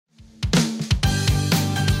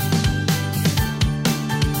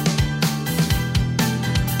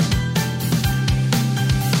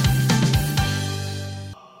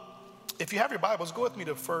have your Bibles, go with me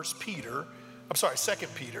to 2 Peter.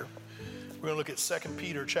 We're going to look at 2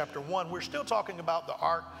 Peter chapter 1. We're still talking about the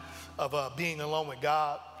art of being alone with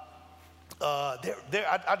God. I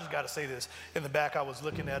just got to say this. In the back, I was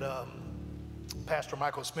looking at Pastor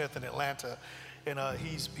Michael Smith in Atlanta, and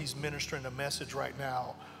he's ministering a message right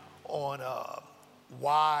now on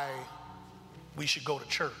why we should go to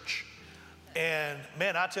church. And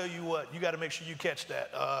man, I tell you what, you got to make sure you catch that.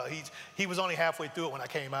 He was only halfway through it when I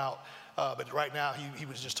came out, but right now he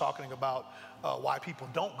was just talking about why people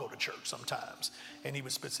don't go to church sometimes, and he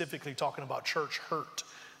was specifically talking about church hurt.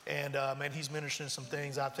 And man, he's ministering some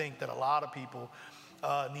things I think that a lot of people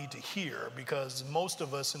need to hear, because most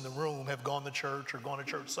of us in the room have gone to church or gone to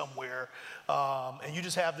church somewhere, and you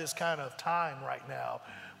just have this kind of time right now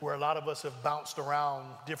where a lot of us have bounced around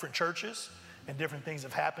different churches and different things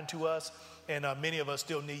have happened to us. And many of us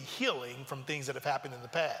still need healing from things that have happened in the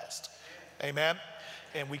past. Amen.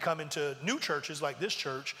 And we come into new churches like this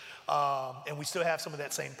church, and we still have some of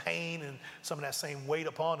that same pain and some of that same weight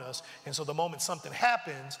upon us. And so the moment something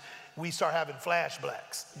happens, we start having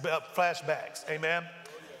flashbacks. Amen.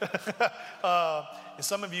 And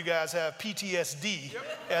some of you guys have PTSD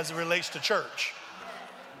as it relates to church.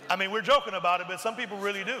 I mean, we're joking about it, but some people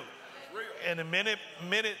really do. And the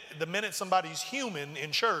minute somebody's human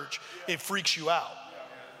in church, it freaks you out.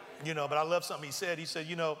 You know, but I love something he said. He said,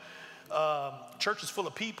 church is full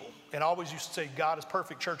of people. And I always used to say, God is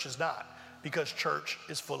perfect, church is not, because church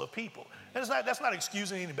is full of people. And that's not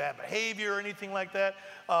excusing any bad behavior or anything like that.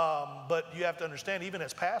 But you have to understand, even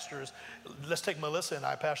as pastors, let's take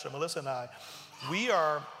Pastor Melissa and I, we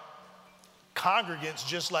are congregants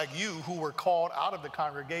just like you who were called out of the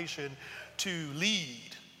congregation to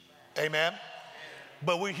lead. Amen.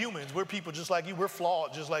 But we're humans. We're people just like you. We're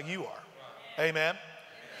flawed just like you are. Amen.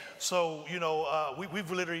 So, we've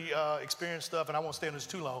literally experienced stuff, and I won't stay on this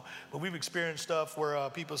too long, but we've experienced stuff where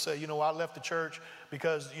people say, I left the church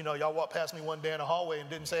because, y'all walked past me one day in the hallway and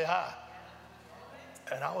didn't say hi.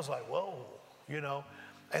 And I was like, whoa,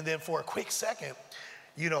 And then for a quick second,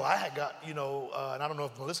 I had got, and I don't know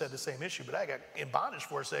if Melissa had the same issue, but I got in bondage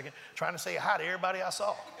for a second trying to say hi to everybody I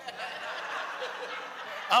saw.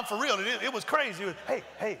 I'm for real. It was crazy. It was, hey.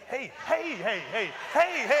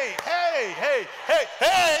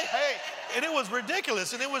 And it was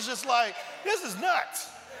ridiculous. And it was just like, this is nuts.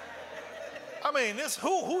 I mean,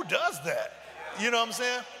 who does that? You know what I'm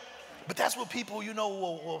saying? But that's what people,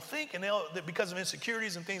 will think. And because of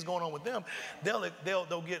insecurities and things going on with them,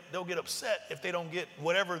 they'll get upset if they don't get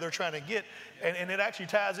whatever they're trying to get. And it actually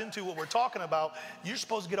ties into what we're talking about. You're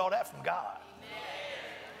supposed to get all that from God.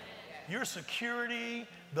 Your security,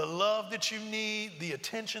 the love that you need, the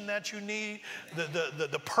attention that you need,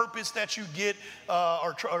 the purpose that you get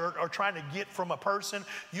or trying to get from a person,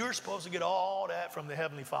 you're supposed to get all that from the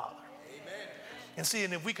Heavenly Father. Amen. And see,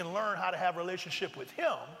 and if we can learn how to have a relationship with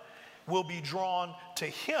Him, we'll be drawn to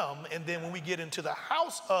Him. And then when we get into the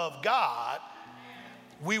house of God,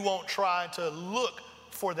 we won't try to look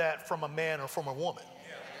for that from a man or from a woman.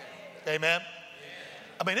 Amen.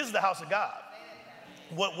 I mean, this is the house of God.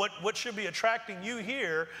 What should be attracting you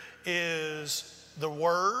here is the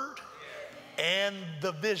word and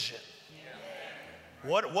the vision.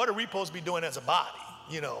 What are we supposed to be doing as a body?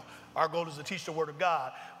 Our goal is to teach the word of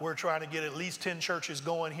God. We're trying to get at least 10 churches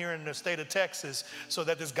going here in the state of Texas so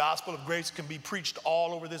that this gospel of grace can be preached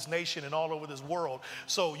all over this nation and all over this world.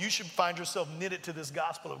 So you should find yourself knitted to this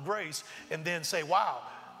gospel of grace and then say, wow,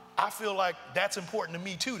 I feel like that's important to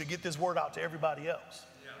me too, to get this word out to everybody else.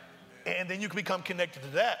 And then you can become connected to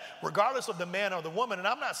that, regardless of the man or the woman. And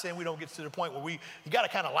I'm not saying we don't get to the point where you got to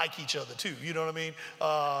kind of like each other too. You know what I mean?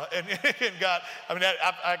 And God,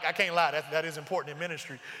 I can't lie. That is important in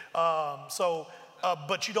ministry.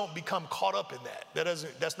 But you don't become caught up in that.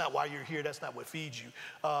 That's not why you're here. That's not what feeds you.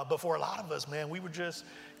 But for a lot of us, man, we were just,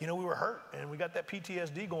 we were hurt, and we got that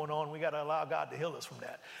PTSD going on. We got to allow God to heal us from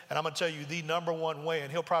that. And I'm going to tell you the number one way,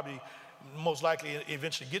 and He'll probably most likely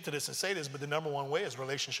eventually get to this and say this, but the number one way is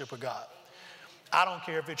relationship with God. I don't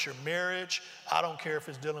care if it's your marriage. I don't care if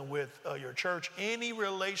it's dealing with your church. Any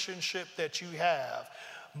relationship that you have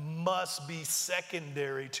must be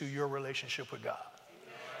secondary to your relationship with God.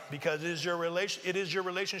 Because it is your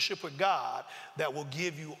relationship with God that will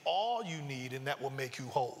give you all you need and that will make you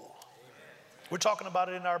whole. We're talking about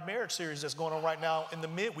it in our marriage series that's going on right now in the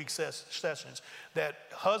midweek sessions, that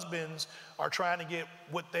husbands are trying to get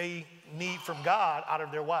what they need from God out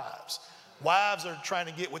of their wives. Wives are trying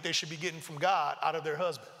to get what they should be getting from God out of their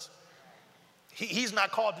husbands. He's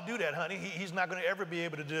not called to do that, honey. He's not going to ever be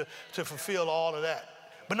able to fulfill all of that.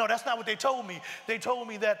 But no, that's not what they told me. They told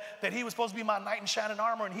me that he was supposed to be my knight in shining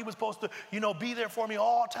armor, and he was supposed to, be there for me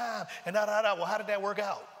all the time. And Well, how did that work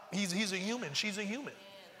out? He's a human. She's a human.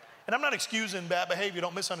 And I'm not excusing bad behavior.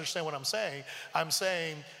 Don't misunderstand what I'm saying. I'm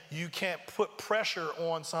saying you can't put pressure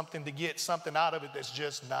on something to get something out of it that's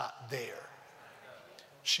just not there.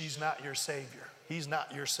 She's not your Savior. He's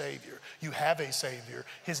not your Savior. You have a Savior.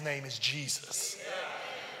 His name is Jesus.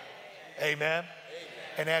 Amen.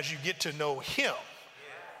 And as you get to know him,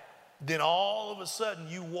 then all of a sudden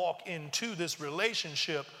you walk into this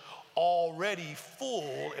relationship already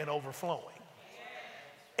full and overflowing.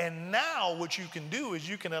 And now what you can do is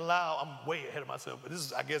you can allow, I'm way ahead of myself, but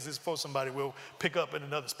I guess this is for somebody we'll pick up in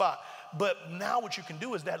another spot. But now what you can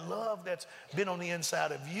do is that love that's been on the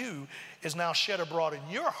inside of you is now shed abroad in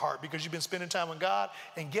your heart because you've been spending time with God.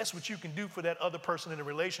 And guess what you can do for that other person in the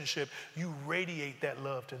relationship? You radiate that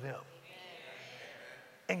love to them.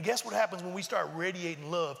 And guess what happens when we start radiating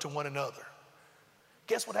love to one another?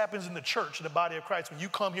 Guess what happens in the church, in the body of Christ, when you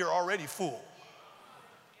come here already full?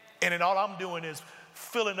 And then all I'm doing is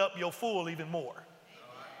filling up your full even more.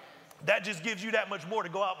 That just gives you that much more to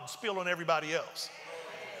go out and spill on everybody else.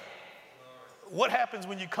 What happens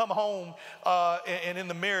when you come home and in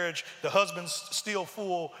the marriage, the husband's still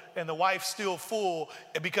full and the wife's still full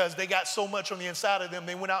because they got so much on the inside of them.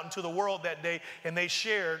 They went out into the world that day and they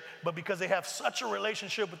shared, but because they have such a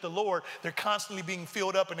relationship with the Lord, they're constantly being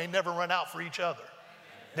filled up and they never run out for each other.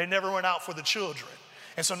 They never run out for the children.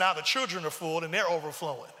 And so now the children are full and they're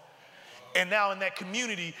overflowing. And now in that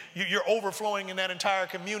community, you're overflowing in that entire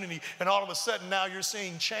community. And all of a sudden now you're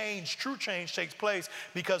seeing change, true change takes place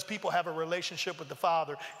because people have a relationship with the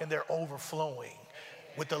Father and they're overflowing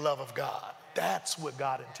with the love of God. That's what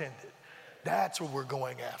God intended. That's what we're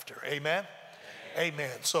going after. Amen?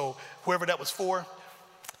 Amen. So whoever that was for,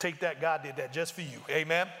 take that. God did that just for you.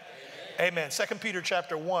 Amen? Amen. 2 Peter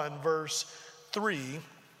chapter 1, verse 3.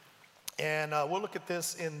 And we'll look at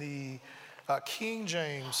this in the King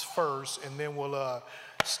James first, and then we'll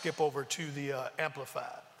skip over to the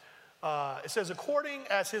Amplified. It says, according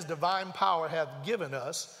as his divine power hath given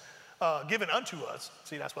unto us,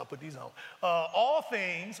 see, that's why I put these on, all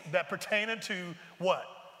things that pertain unto what?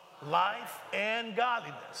 Life and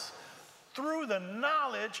godliness, through the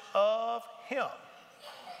knowledge of him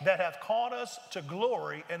that hath called us to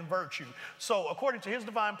glory and virtue. So according to his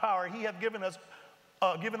divine power, he hath given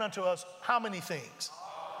unto us how many things?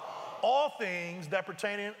 All things that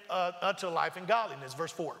pertain unto life and godliness.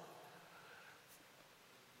 Verse 4.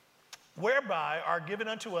 Whereby are given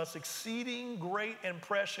unto us exceeding great and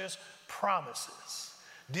precious promises.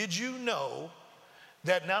 Did you know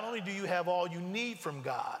that not only do you have all you need from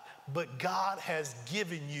God, but God has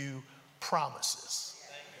given you promises?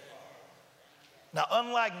 Now,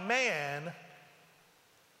 unlike man,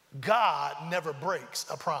 God never breaks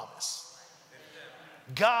a promise.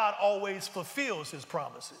 God always fulfills his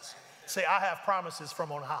promises. Say, I have promises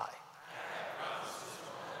from on high.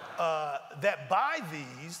 That by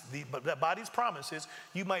these promises,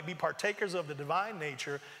 you might be partakers of the divine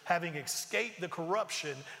nature, having escaped the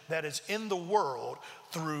corruption that is in the world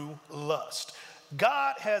through lust.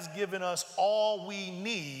 God has given us all we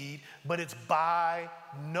need, but it's by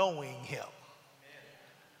knowing him.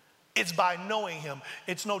 It's by knowing him.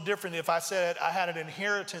 It's no different if I said I had an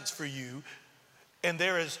inheritance for you and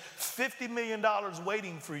there is $50 million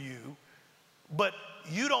waiting for you, but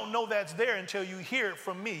you don't know that's there until you hear it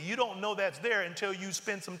from me. You don't know that's there until you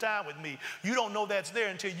spend some time with me. You don't know that's there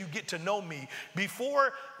until you get to know me.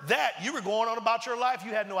 Before that, you were going on about your life.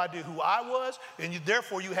 You had no idea who I was, and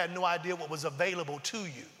therefore you had no idea what was available to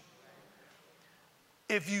you.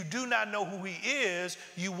 If you do not know who he is,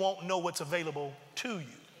 you won't know what's available to you.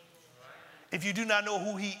 If you do not know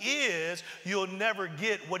who he is, you'll never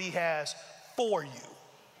get what he has for you.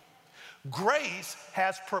 Grace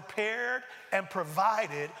has prepared and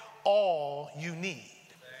provided all you need.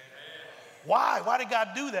 Why? Why did God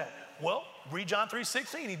do that? Well, read John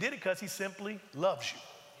 3:16. He did it because he simply loves you.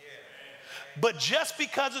 But just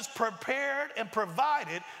because it's prepared and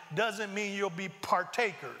provided doesn't mean you'll be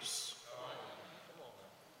partakers.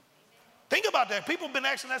 Think about that. People have been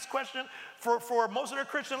asking that question for most of their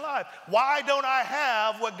Christian life. Why don't I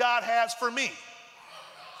have what God has for me?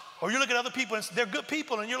 Or you look at other people and they're good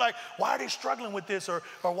people and you're like, why are they struggling with this? Or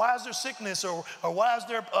why is there sickness? Or why is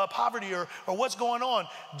there poverty? Or what's going on?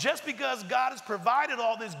 Just because God has provided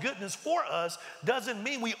all this goodness for us doesn't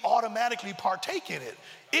mean we automatically partake in it.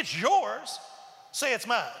 It's yours. Say it's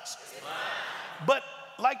mine. It's mine. But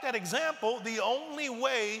like that example, the only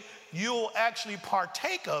way you'll actually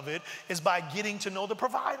partake of it is by getting to know the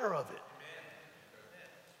provider of it.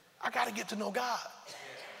 I got to get to know God.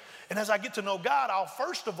 And as I get to know God, I'll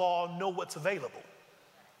first of all know what's available.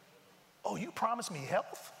 Oh, you promised me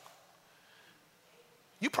health?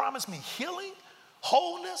 You promised me healing,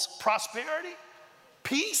 wholeness, prosperity,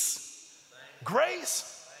 peace,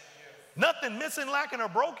 grace, nothing missing, lacking, or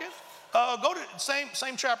broken. Go to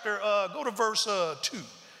same chapter, go to verse 2.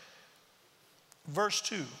 Verse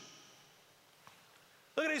 2.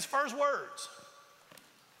 Look at these first words.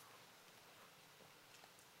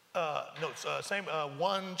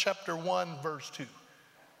 Chapter 1, verse 2.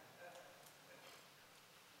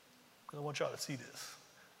 I want y'all to see this.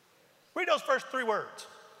 Read those first 3 words.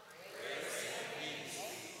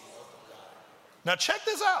 Now check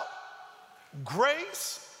this out.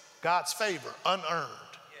 Grace, God's favor, unearned,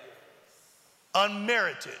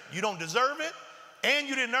 unmerited. You don't deserve it, and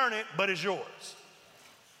you didn't earn it, but it's yours.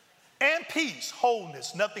 And peace,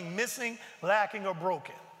 wholeness, nothing missing, lacking, or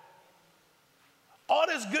broken. All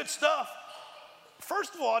this good stuff.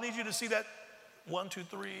 First of all, I need you to see that 1, 2,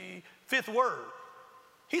 3, 5th word.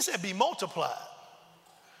 He said be multiplied.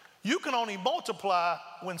 You can only multiply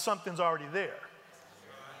when something's already there.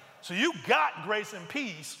 So you got grace and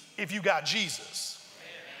peace if you got Jesus.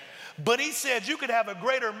 But he said you could have a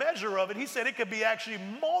greater measure of it. He said it could be actually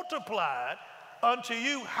multiplied unto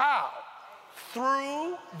you. How?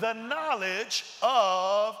 Through the knowledge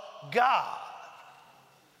of God.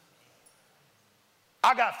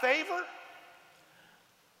 I got favor.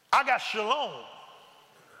 I got shalom.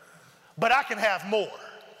 But I can have more.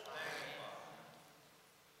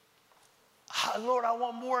 Lord, I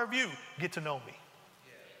want more of you. Get to know me.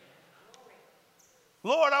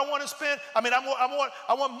 Lord, I want to spend, I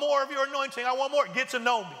want more of your anointing. I want more. Get to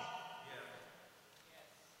know me.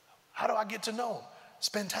 How do I get to know him?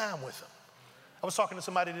 Spend time with him. I was talking to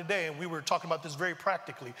somebody today, and we were talking about this very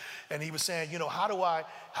practically. And he was saying, how do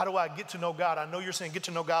I get to know God? I know you're saying get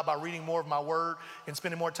to know God by reading more of my word and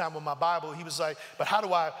spending more time with my Bible. He was like, but how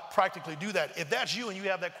do I practically do that? If that's you and you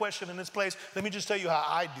have that question in this place, let me just tell you how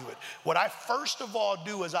I do it. What I first of all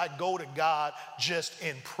do is I go to God just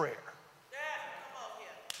in prayer.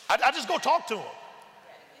 I just go talk to him.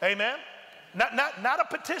 Amen. Not a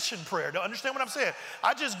petition prayer. Do you understand what I'm saying?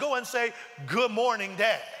 I just go and say, good morning,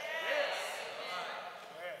 Dad.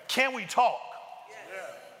 Can we talk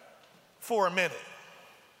for a minute?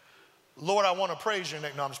 Lord, I want to praise your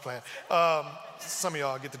name. No, I'm just playing. Some of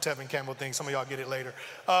y'all get the Tevin Campbell thing. Some of y'all get it later.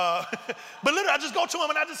 But literally, I just go to him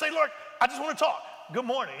and I just say, Lord, I just want to talk. Good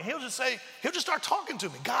morning. And he'll just start talking to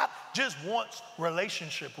me. God just wants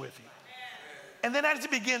relationship with you. And then as he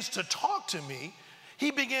begins to talk to me, he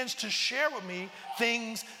begins to share with me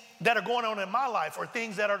things that are going on in my life, or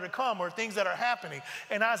things that are to come, or things that are happening.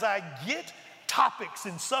 And as I get topics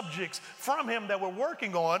and subjects from him that we're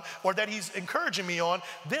working on, or that he's encouraging me on,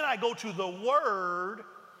 then I go to the word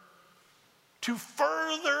to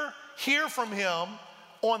further hear from him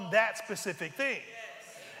on that specific thing.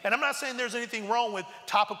 And I'm not saying there's anything wrong with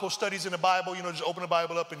topical studies in the Bible, just open the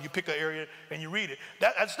Bible up and you pick an area and you read it.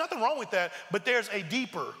 There's nothing wrong with that, but there's a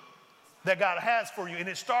deeper that God has for you, and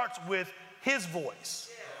it starts with his voice.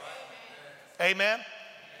 Amen.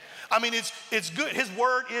 I mean, it's good. His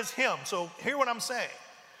word is him. So hear what I'm saying.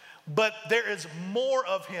 But there is more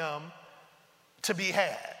of him to be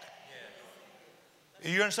had.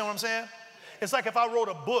 You understand what I'm saying? It's like if I wrote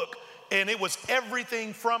a book and it was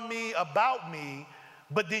everything from me, about me,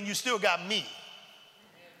 but then you still got me.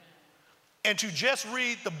 And to just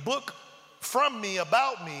read the book from me,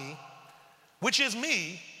 about me, which is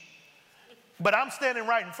me, but I'm standing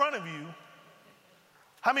right in front of you.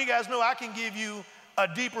 How many of you guys know I can give you a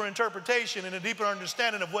deeper interpretation and a deeper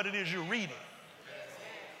understanding of what it is you're reading?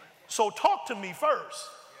 So talk to me first,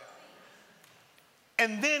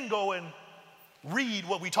 and then go and read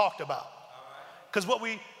what we talked about. Because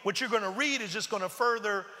what you're going to read is just going to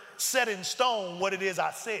further set in stone what it is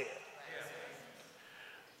I said.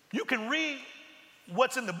 You can read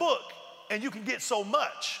what's in the book and you can get so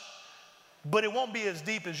much, but it won't be as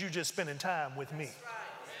deep as you just spending time with me.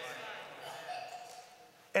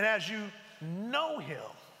 And as you know him,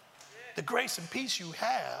 the grace and peace you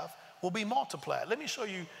have will be multiplied. Let me show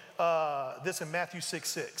you this in Matthew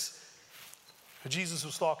 6:6. Jesus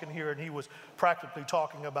was talking here, and he was practically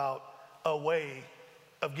talking about a way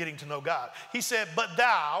of getting to know God. He said, but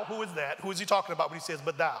thou, who is that? Who is he talking about when he says,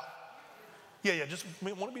 but thou? Yeah, just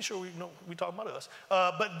want to be sure we know we talking about us.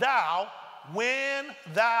 But thou, when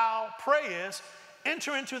thou prayest,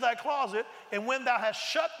 enter into thy closet, and when thou hast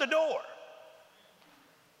shut the door,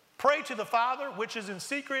 pray to the Father which is in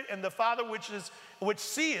secret, and the Father which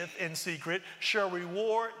seeth in secret shall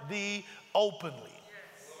reward thee openly.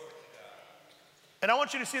 And I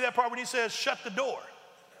want you to see that part when he says, shut the door.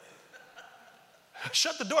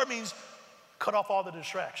 Shut the door means cut off all the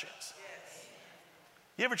distractions.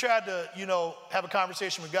 You ever tried to, have a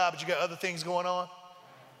conversation with God, but you got other things going on?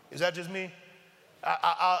 Is that just me?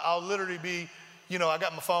 I'll literally be, I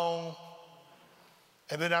got my phone,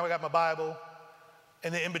 and then I got my Bible,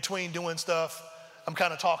 and then in between doing stuff, I'm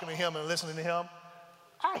kind of talking to him and listening to him.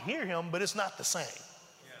 I hear him, but it's not the same.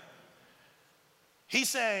 He's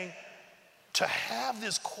saying to have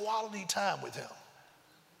this quality time with him,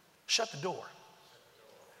 shut the door.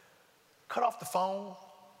 Cut off the phone.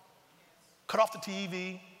 Cut off the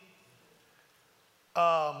TV.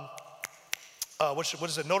 What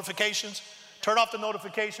is it? Notifications. Turn off the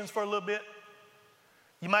notifications for a little bit.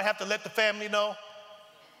 You might have to let the family know.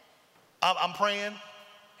 I'm praying.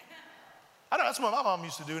 I know that's what my mom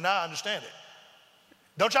used to do. Now I understand it.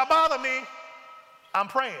 Don't y'all bother me. I'm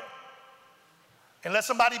praying. Unless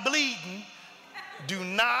somebody bleeding, do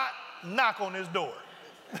not knock on this door.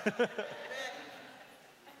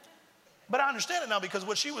 But I understand it now, because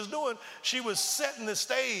what she was doing, she was setting the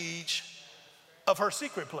stage of her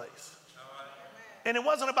secret place. And it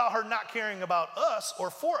wasn't about her not caring about us or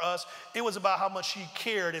for us. It was about how much she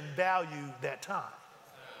cared and valued that time.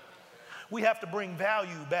 We have to bring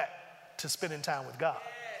value back to spending time with God.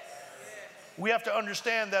 We have to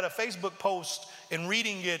understand that a Facebook post and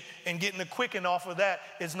reading it and getting a quicken off of that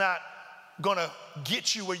is not going to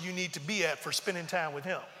get you where you need to be at for spending time with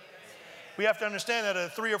him. We have to understand that a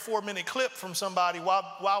 3 or 4 minute clip from somebody,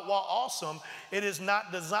 while awesome, it is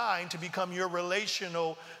not designed to become your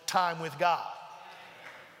relational time with God.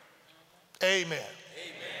 Amen. Amen.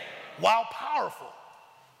 While powerful,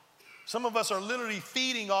 some of us are literally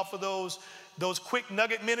feeding off of those quick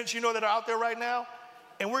nugget minutes, that are out there right now,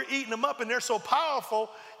 and we're eating them up, and they're so powerful,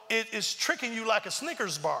 it is tricking you like a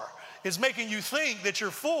Snickers bar. It's making you think that you're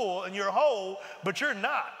full and you're whole, but you're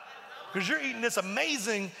not, because you're eating this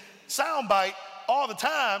amazing soundbite all the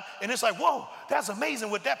time, and it's like, whoa, that's amazing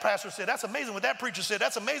what that pastor said. That's amazing what that preacher said.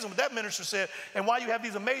 That's amazing what that minister said. And while you have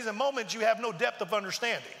these amazing moments, you have no depth of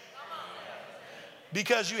understanding,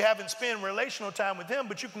 because you haven't spent relational time with him.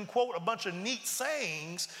 But you can quote a bunch of neat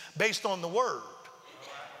sayings based on the word.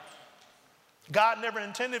 God never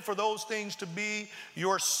intended for those things to be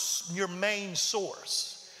your main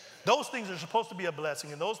source. Those things are supposed to be a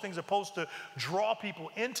blessing, and those things are supposed to draw people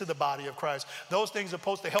into the body of Christ. Those things are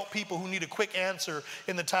supposed to help people who need a quick answer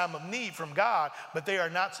in the time of need from God, but they are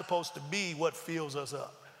not supposed to be what fills us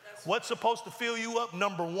up. What's supposed to fill you up,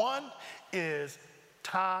 number one, is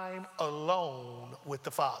time alone with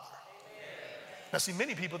the Father. Now, see,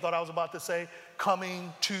 many people thought I was about to say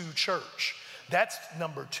coming to church. That's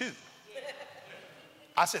number two.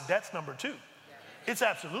 I said that's number two. It's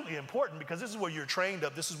absolutely important, because this is where you're trained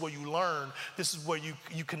up. This is where you learn. This is where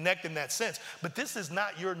you connect in that sense. But this is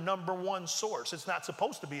not your number one source. It's not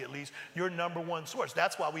supposed to be, at least, your number one source.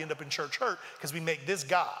 That's why we end up in church hurt, because we make this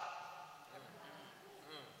God.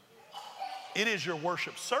 It is your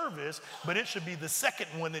worship service, but it should be the second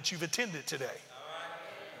one that you've attended today.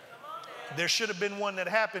 There should have been one that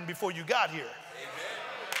happened before you got here.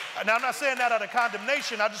 Now, I'm not saying that out of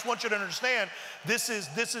condemnation. I just want you to understand this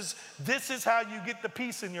is how you get the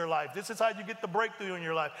peace in your life. This is how you get the breakthrough in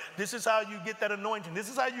your life. This is how you get that anointing. This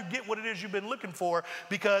is how you get what it is you've been looking for,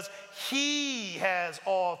 because he has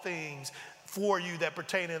all things for you that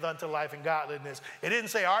pertaineth unto life and godliness. It didn't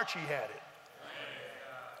say Archie had it.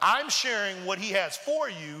 I'm sharing what he has for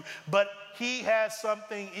you, but he has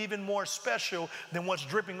something even more special than what's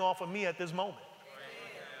dripping off of me at this moment.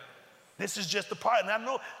 This is just the part. And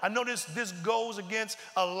I know this goes against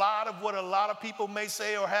a lot of what a lot of people may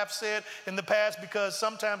say or have said in the past, because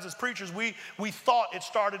sometimes as preachers, we thought it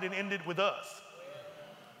started and ended with us.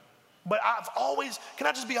 But can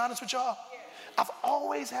I just be honest with y'all? I've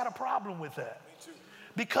always had a problem with that.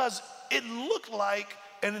 Because it looked like,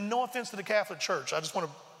 and no offense to the Catholic Church, I just want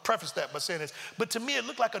to preface that by saying this, but to me it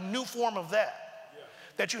looked like a new form of that.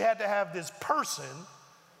 That you had to have this person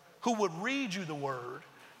who would read you the word,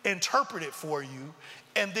 interpret it for you,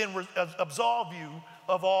 and then absolve you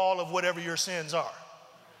of all of whatever your sins are.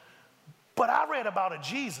 But I read about a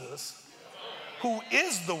Jesus who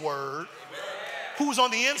is the word, who's on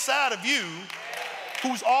the inside of you,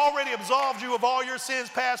 who's already absolved you of all your sins,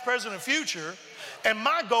 past, present, and future. And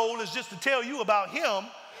my goal is just to tell you about him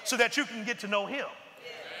so that you can get to know him.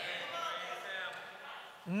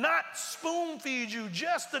 Not spoon feed you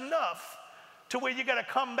just enough to where you got to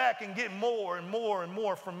come back and get more and more and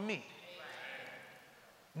more from me.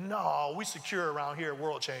 No, we secure around here at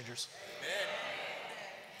World Changers.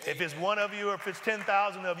 If it's one of you or if it's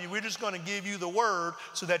 10,000 of you, we're just going to give you the word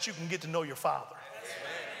so that you can get to know your Father.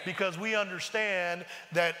 Because we understand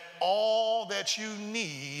that all that you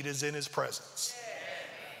need is in his presence.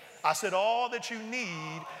 I said all that you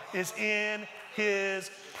need is in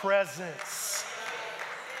his presence.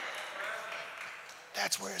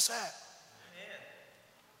 That's where it's at.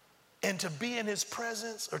 And to be in his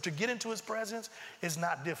presence, or to get into his presence, is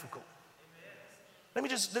not difficult.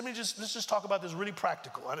 Let's just talk about this really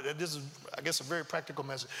practical. This is, I guess, a very practical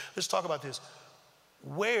message. Let's talk about this.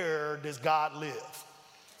 Where does God live?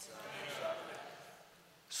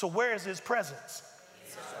 So where is his presence?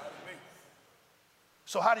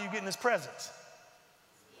 So how do you get in his presence?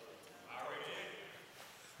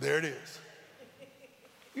 There it is.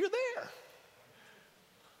 You're there.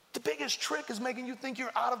 The biggest trick is making you think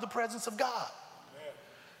you're out of the presence of God.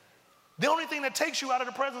 The only thing that takes you out of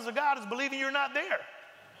the presence of God is believing you're not there.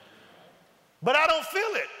 But I don't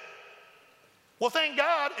feel it. Well, thank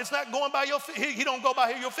God it's not going by he don't go by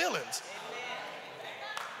your feelings.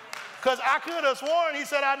 Because I could have sworn he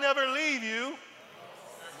said, I never leave you.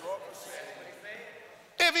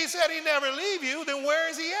 If he said he never leave you, then where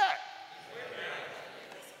is he at?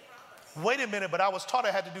 Wait a minute, but I was taught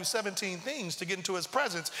I had to do 17 things to get into his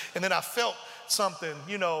presence, and then I felt something,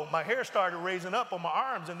 my hair started raising up on my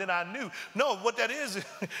arms, and then I knew, no, what that is,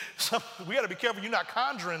 we got to be careful you're not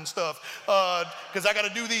conjuring stuff, because I got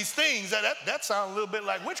to do these things. That sounds a little bit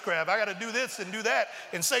like witchcraft. I got to do this and do that,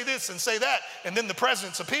 and say this and say that, and then the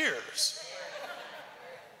presence appears.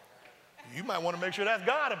 You might want to make sure that's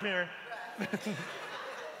God appearing,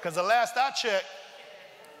 because the last I checked,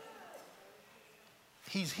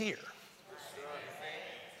 he's here.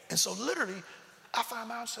 And so literally, I find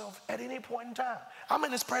myself at any point in time, I'm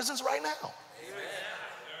in his presence right now. Amen.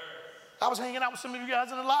 I was hanging out with some of you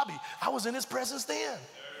guys in the lobby. I was in his presence then.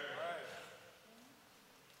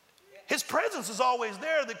 His presence is always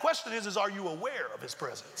there. The question is are you aware of his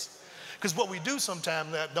presence? Because what we do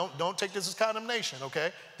sometimes, don't take this as condemnation,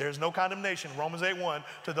 okay? There's no condemnation, Romans 8:1,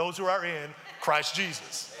 to those who are in Christ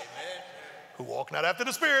Jesus. Amen. Who walk not after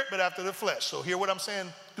the spirit, but after the flesh. So hear what I'm saying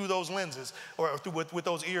through those lenses, or with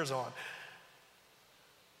those ears on.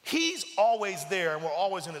 He's always there, and we're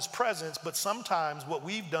always in his presence, but sometimes what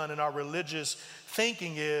we've done in our religious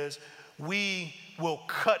thinking is we will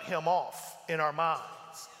cut him off in our minds.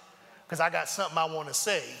 Because I got something I want to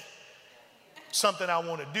say, something I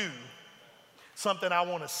want to do, something I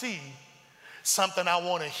want to see, something I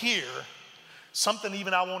want to hear, something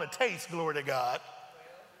even I want to taste, glory to God,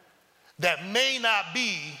 that may not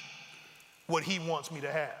be what he wants me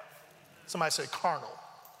to have. Somebody say carnal.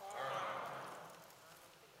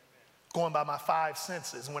 Going by my five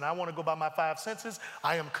senses. When I want to go by my five senses,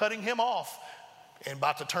 I am cutting him off and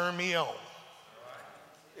about to turn me on.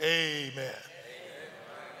 Amen.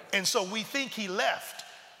 And so we think he left.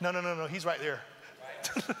 No, he's right there.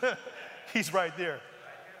 He's right there.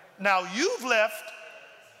 Now you've left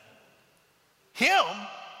him,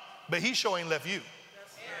 but he sure ain't left you.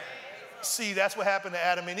 See, that's what happened to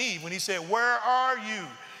Adam and Eve. When he said, where are you?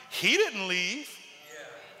 He didn't leave.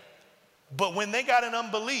 But when they got in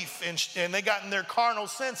unbelief and they got in their carnal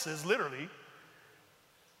senses, literally,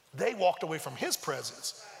 they walked away from his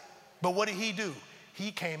presence. But what did he do?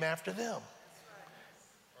 He came after them.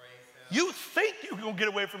 You think you're going to get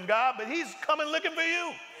away from God, but he's coming looking for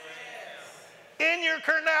you. In your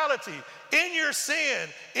carnality, in your sin,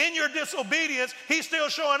 in your disobedience, he's still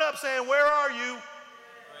showing up saying, where are you?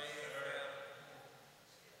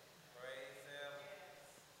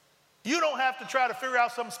 You don't have to try to figure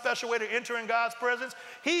out some special way to enter in God's presence.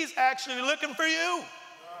 He's actually looking for you.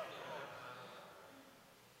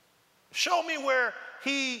 Show me where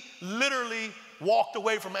he literally walked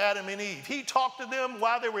away from Adam and Eve. He talked to them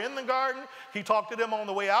while they were in the garden. He talked to them on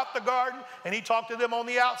the way out the garden. And he talked to them on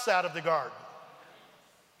the outside of the garden.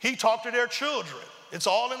 He talked to their children. It's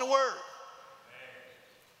all in the Word.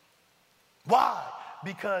 Why?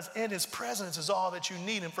 Because in his presence is all that you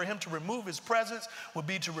need. And for him to remove his presence would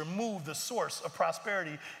be to remove the source of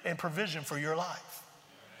prosperity and provision for your life.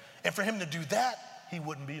 And for him to do that, he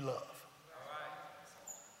wouldn't be love.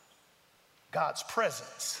 God's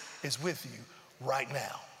presence is with you right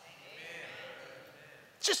now.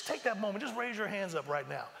 Just take that moment. Just raise your hands up right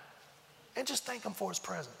now. And just thank him for his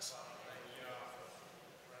presence.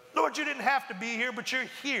 Lord, you didn't have to be here, but you're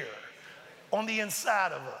here on the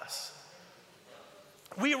inside of us.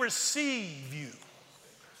 We receive you.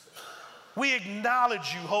 We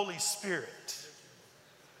acknowledge you, Holy Spirit.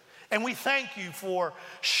 And we thank you for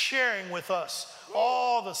sharing with us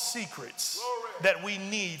all the secrets that we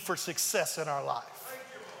need for success in our life.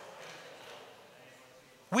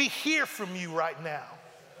 We hear from you right now.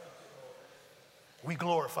 We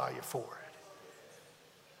glorify you for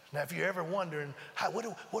it. Now, if you're ever wondering, what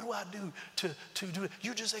do I do to do it?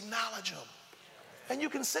 You just acknowledge him. And you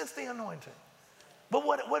can sense the anointing. But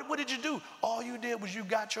what did you do? All you did was you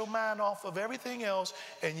got your mind off of everything else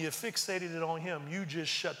and you fixated it on him. You just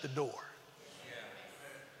shut the door.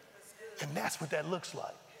 And that's what that looks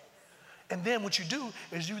like. And then what you do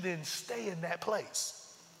is you then stay in that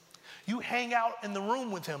place. You hang out in the room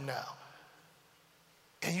with him now.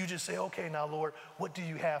 And you just say, okay, now, Lord, what do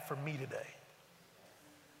you have for me today?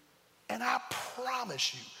 And I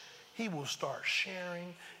promise you, he will start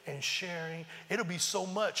sharing and sharing. It'll be so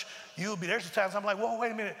much. There's times I'm like, whoa,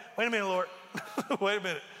 wait a minute, Lord. Wait a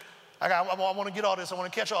minute. I want to get all this. I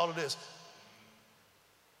want to catch all of this.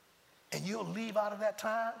 And you'll leave out of that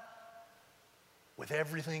time with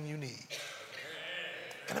everything you need.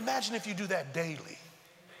 And imagine if you do that daily.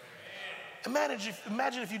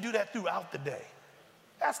 Imagine if you do that throughout the day.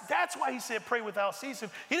 That's why he said pray without ceasing.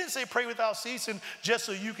 He didn't say pray without ceasing just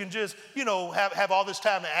so you can just, have all this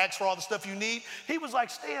time to ask for all the stuff you need. He was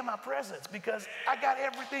like, stay in my presence because I got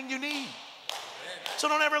everything you need. So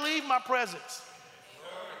don't ever leave my presence.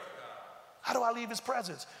 How do I leave his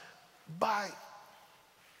presence? By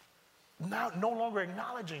no longer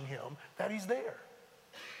acknowledging him that he's there.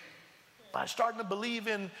 By starting to believe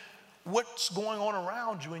in what's going on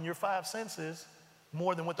around you in your five senses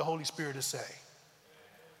more than what the Holy Spirit is saying.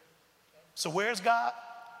 So where's God?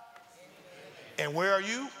 And where are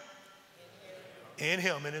you? In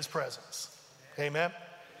him, in his presence. Amen.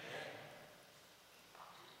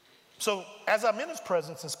 So as I'm in his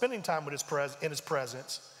presence and spending time with in his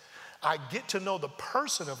presence, I get to know the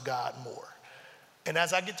person of God more. And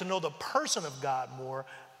as I get to know the person of God more,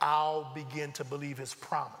 I'll begin to believe his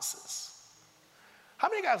promises. How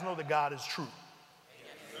many of you guys know that God is true?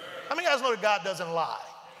 How many of you guys know that God doesn't lie?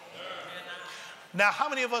 Now, how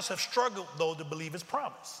many of us have struggled, though, to believe his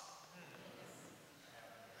promise?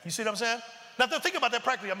 You see what I'm saying? Now, think about that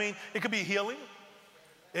practically. I mean, it could be healing.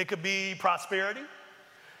 It could be prosperity.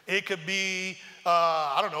 It could be,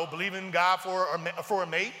 believing God for a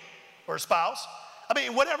mate or a spouse. I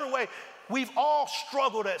mean, whatever way, we've all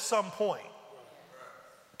struggled at some point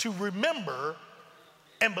to remember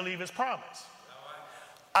and believe his promise.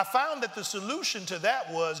 I found that the solution to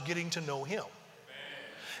that was getting to know him.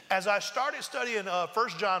 As I started studying 1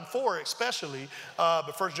 John 4 especially,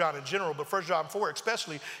 but 1 John in general, but 1 John 4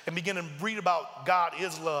 especially, and began to read about God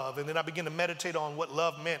is love, and then I began to meditate on what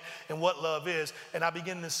love meant and what love is, and I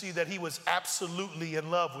began to see that he was absolutely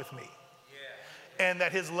in love with me, and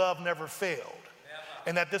that his love never failed,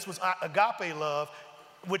 and that this was agape love,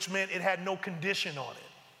 which meant it had no condition on it.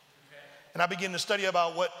 And I began to study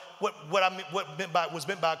about what was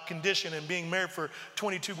meant by condition, and being married for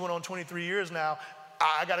 22, going on 23 years now,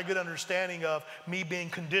 I got a good understanding of me being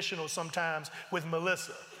conditional sometimes with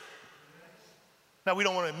Melissa. Now, we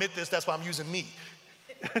don't want to admit this, that's why I'm using me.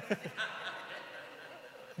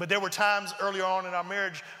 But there were times earlier on in our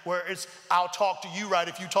marriage where it's, I'll talk to you right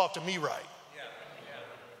if you talk to me right.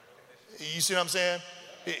 You see what I'm saying?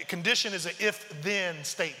 Condition is an if-then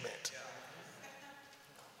statement.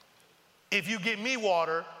 If you get me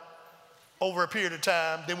water over a period of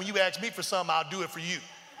time, then when you ask me for something, I'll do it for you.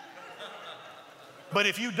 But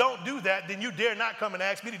if you don't do that, then you dare not come and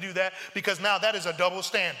ask me to do that, because now that is a double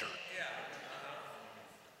standard.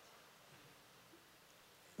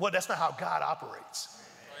 Well, that's not how God operates.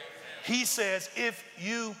 He says, if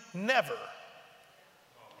you never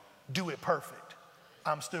do it perfect,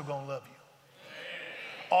 I'm still going to love you.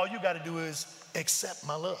 All you got to do is accept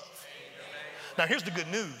my love. Now, here's the good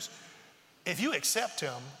news. If you accept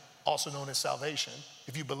him, also known as salvation,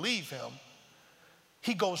 if you believe him,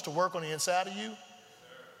 he goes to work on the inside of you,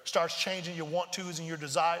 starts changing your want-tos and your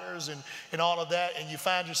desires and all of that, and you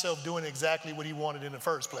find yourself doing exactly what he wanted in the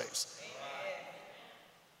first place.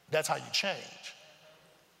 That's how you change.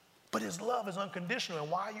 But his love is unconditional, and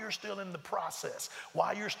while you're still in the process,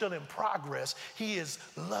 while you're still in progress, he is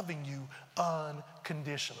loving you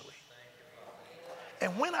unconditionally.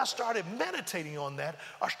 And when I started meditating on that,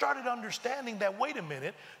 I started understanding that, wait a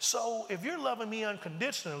minute, so if you're loving me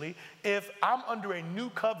unconditionally, if I'm under a new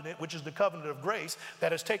covenant, which is the covenant of grace,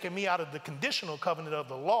 that has taken me out of the conditional covenant of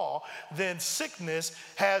the law, then sickness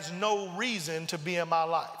has no reason to be in my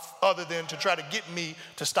life other than to try to get me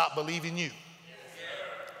to stop believing you.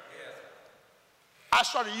 I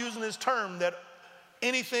started using this term that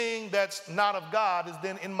anything that's not of God is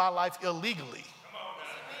then in my life illegally.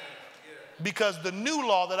 Because the new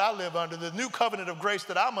law that I live under, the new covenant of grace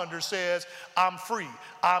that I'm under, says I'm free,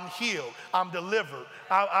 I'm healed, I'm delivered,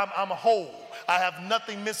 I'm whole. I have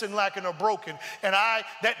nothing missing, lacking, or broken. And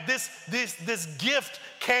this gift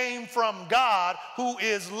came from God, who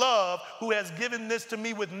is love, who has given this to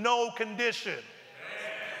me with no condition.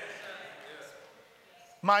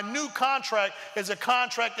 My new contract is a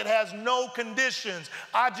contract that has no conditions.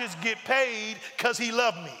 I just get paid because he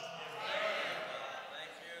loved me.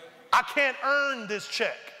 I can't earn this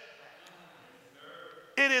check.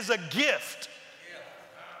 It is a gift.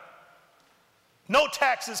 No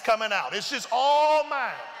taxes coming out. It's just all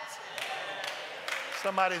mine.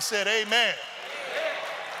 Somebody said amen.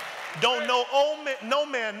 Don't know no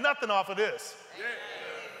man nothing off of this.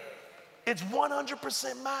 It's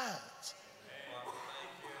 100% mine.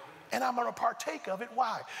 And I'm going to partake of it.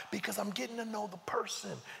 Why? Because I'm getting to know the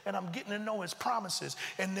person and I'm getting to know his promises.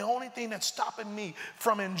 And the only thing that's stopping me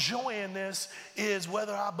from enjoying this is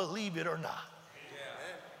whether I believe it or not.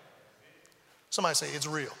 Somebody say, it's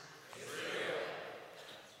real.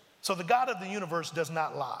 So the God of the universe does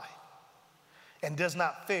not lie and does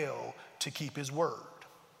not fail to keep his word.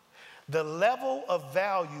 The level of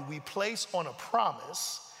value we place on a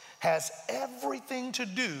promise has everything to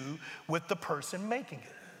do with the person making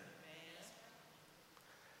it.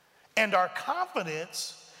 And our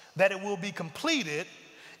confidence that it will be completed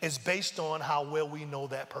is based on how well we know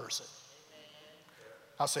that person.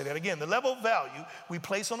 I'll say that again. The level of value we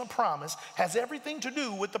place on a promise has everything to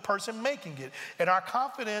do with the person making it. And our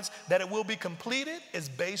confidence that it will be completed is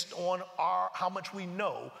based on how much we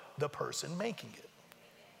know the person making it.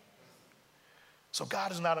 So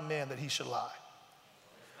God is not a man that he should lie.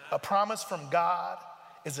 A promise from God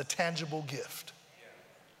is a tangible gift.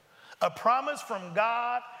 A promise from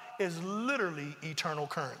God is literally eternal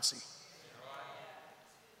currency.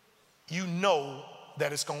 You know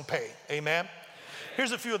that it's going to pay. Amen?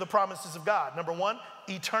 Here's a few of the promises of God. Number one,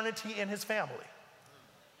 eternity in his family.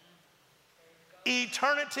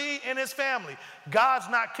 Eternity in his family. God's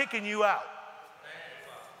not kicking you out.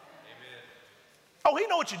 Oh, he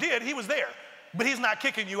know what you did. He was there. But he's not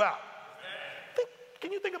kicking you out.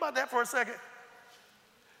 Can you think about that for a second?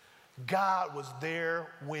 God was there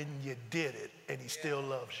when you did it, and he still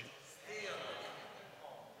loves you.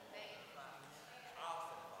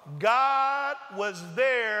 God was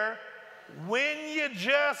there when you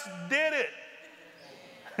just did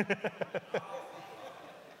it.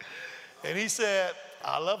 And he said,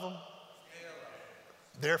 I love them.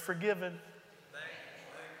 They're forgiven.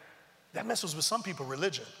 That messes with some people,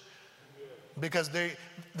 religion. Because they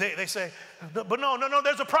say, but no,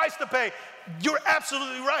 there's a price to pay. You're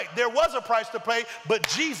absolutely right. There was a price to pay, but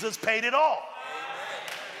Jesus paid it all.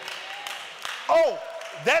 Oh,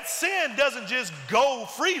 that sin doesn't just go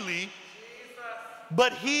freely,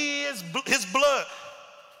 but his blood.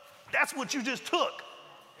 That's what you just took.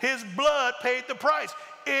 His blood paid the price.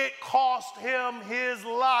 It cost him his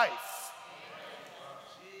life.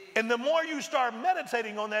 And the more you start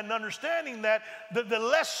meditating on that and understanding that, the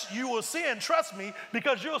less you will sin, trust me,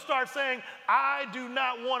 because you'll start saying, I do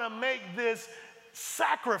not want to make this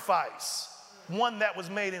sacrifice one that was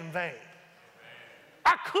made in vain.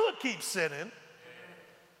 I could keep sinning,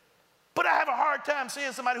 but I have a hard time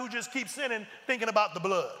seeing somebody who just keeps sinning thinking about the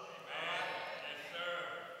blood.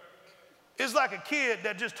 It's like a kid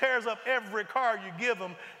that just tears up every car you give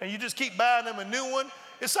them and you just keep buying them a new one.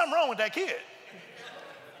 There's something wrong with that kid.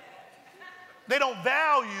 They don't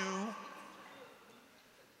value.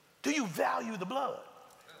 Do you value the blood?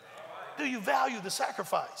 Do you value the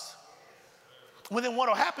sacrifice? Well, then what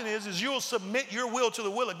will happen is you'll submit your will to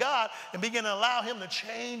the will of God and begin to allow him to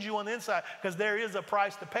change you on the inside, because there is a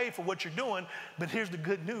price to pay for what you're doing. But here's the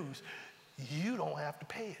good news. You don't have to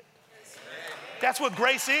pay it. That's what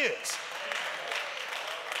grace is.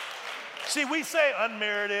 See, we say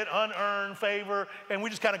unmerited, unearned favor, and we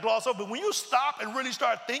just kind of gloss over. But when you stop and really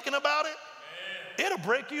start thinking about it, it'll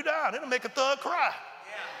break you down. It'll make a thug cry.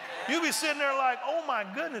 You'll be sitting there like, oh my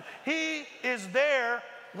goodness, he is there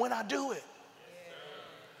when I do it.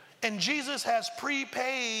 And Jesus has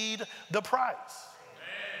prepaid the price.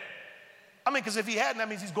 I mean, because if he hadn't, that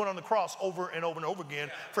means he's going on the cross over and over and over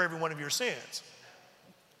again for every one of your sins.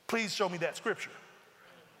 Please show me that scripture.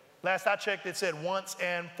 Last I checked, it said once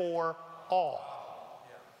and for all.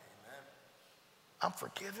 I'm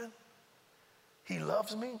forgiven. He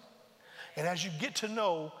loves me. And as you get to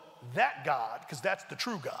know that God, because that's the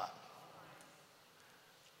true God,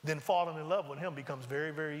 then falling in love with him becomes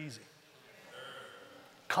very, very easy.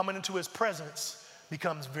 Coming into his presence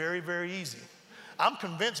becomes very, very easy. I'm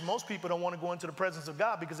convinced most people don't want to go into the presence of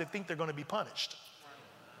God because they think they're going to be punished.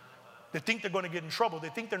 They think they're going to get in trouble. They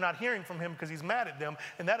think they're not hearing from him because he's mad at them,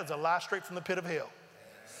 and that is a lie straight from the pit of hell.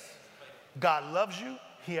 God loves you,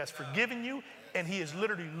 he has forgiven you, and he is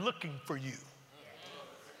literally looking for you.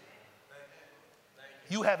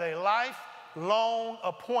 You have a lifelong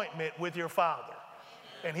appointment with your Father,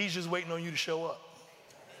 and he's just waiting on you to show up.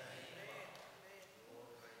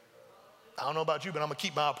 I don't know about you, but I'm going to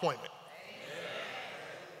keep my appointment.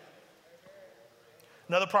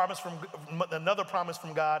 Another promise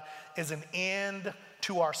from God is an end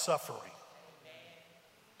to our suffering.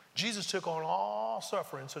 Jesus took on all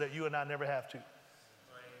suffering so that you and I never have to.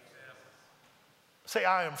 Say,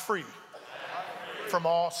 I am free from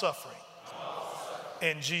all suffering.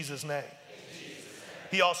 In Jesus' name.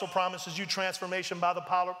 He also promises you transformation by the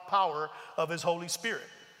power of his Holy Spirit.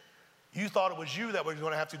 You thought it was you that was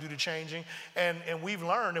going to have to do the changing. And we've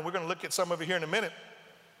learned, and we're going to look at some of it here in a minute,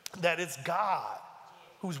 that it's God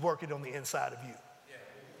who's working on the inside of you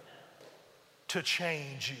to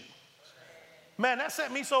change you. Man, that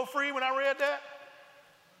set me so free when I read that.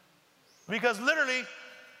 Because literally,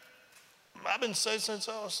 I've been saved since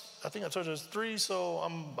I think I told you I was 3, so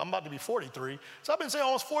I'm about to be 43. So I've been saved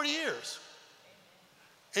almost 40 years.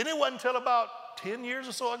 And it wasn't until about 10 years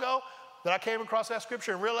or so ago that I came across that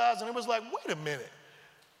scripture and realized, and it was like, wait a minute.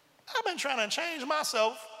 I've been trying to change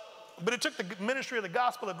myself, but it took the ministry of the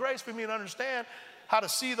gospel of grace for me to understand how to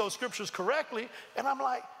see those scriptures correctly. And I'm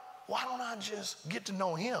like, why don't I just get to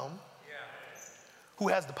know him who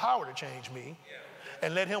has the power to change me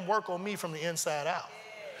and let him work on me from the inside out?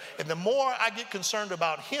 And the more I get concerned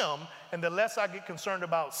about him and the less I get concerned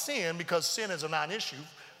about sin, because sin is a non-issue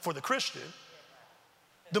for the Christian,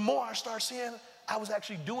 the more I start seeing I was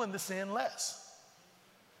actually doing the sin less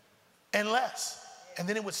and less. And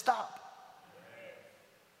then it would stop.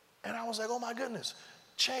 And I was like, oh my goodness,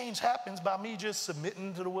 change happens by me just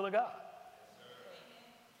submitting to the will of God.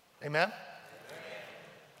 Amen?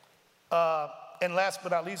 And last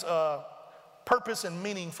but not least, purpose and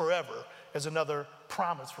meaning forever is another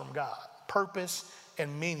promise from God. Purpose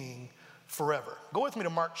and meaning forever. Go with me to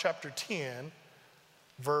Mark chapter 10,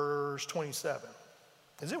 verse 27.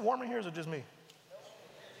 Is it warm in here or is it just me?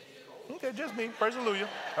 Okay, just me. Praise hallelujah.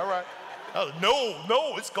 All right.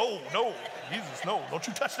 No, it's cold. No, Jesus, no. Don't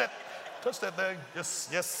you touch that. Touch that thing.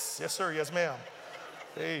 Yes, sir. Yes, ma'am.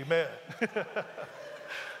 Amen.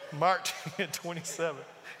 Mark 10, 27.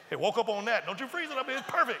 Hey, woke up on that. Don't you freeze it up. It's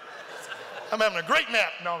perfect. I'm having a great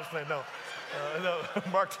nap. No, I'm just playing. No.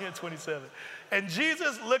 Mark 10, 27. And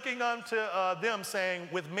Jesus looking unto them saying,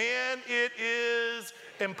 with man it is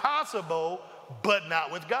impossible, but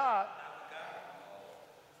not with God.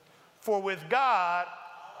 For with God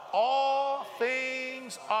all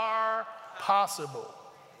things are possible.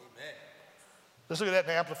 Amen. Let's look at that in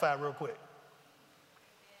the Amplified real quick.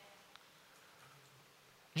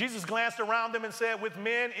 Jesus glanced around them and said, with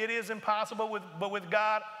men it is impossible, but with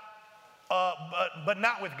God, but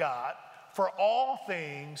not with God. For all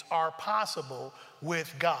things are possible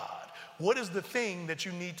with God. What is the thing that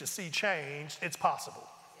you need to see changed? It's possible.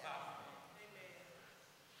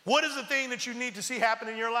 What is the thing that you need to see happen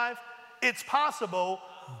in your life? It's possible,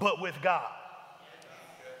 but with God.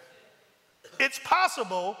 It's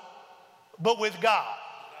possible, but with God.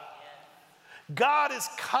 God is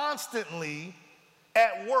constantly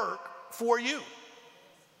at work for you.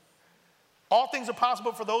 All things are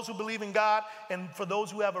possible for those who believe in God and for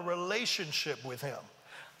those who have a relationship with him.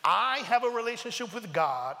 I have a relationship with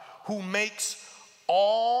God who makes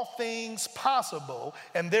all things possible,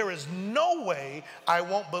 and there is no way I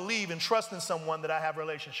won't believe and trust in someone that I have a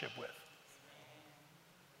relationship with.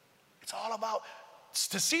 It's all about,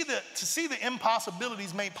 to see the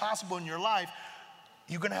impossibilities made possible in your life,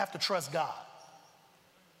 you're going to have to trust God.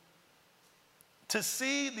 To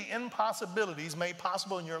see the impossibilities made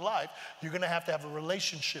possible in your life, you're going to have a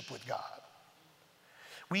relationship with God.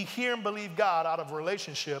 We hear and believe God out of a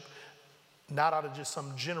relationship, not out of just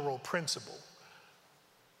some general principle.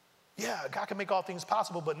 Yeah, God can make all things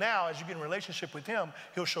possible, but now as you get in a relationship with him,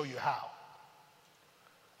 he'll show you how.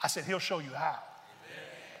 I said he'll show you how. Amen.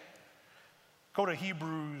 Go to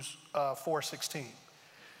Hebrews 4:16.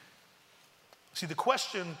 See, the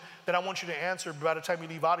question that I want you to answer by the time you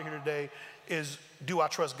leave out of here today is, do I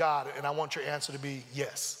trust God? And I want your answer to be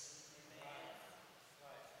yes.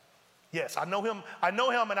 Yes, I know him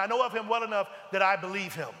and I know of him well enough that I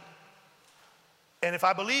believe him. And if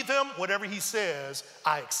I believe him, whatever he says,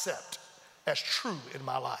 I accept as true in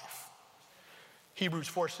my life. Hebrews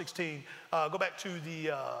 4:16. Go back to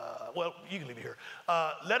the, well, you can leave it here.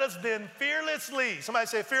 Let us then fearlessly, somebody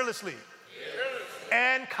say fearlessly.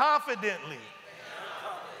 And confidently.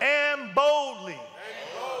 And boldly.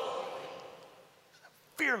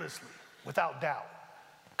 Fearlessly, without doubt.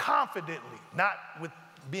 Confidently, not with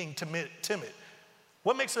being timid.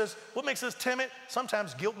 What makes us timid?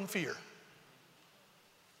 Sometimes guilt and fear.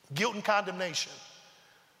 Guilt and condemnation.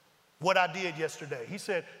 what I did yesterday. He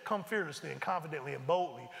said, come fearlessly and confidently and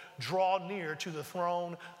boldly, draw near to the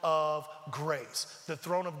throne of grace, the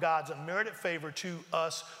throne of God's unmerited favor to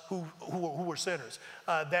us who were sinners,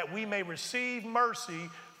 that we may receive mercy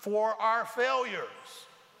for our failures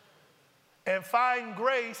and find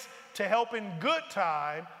grace to help in good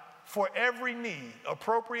time for every need,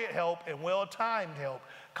 appropriate help and well-timed help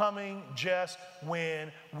coming just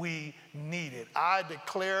when we need it. I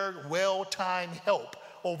declare well-timed help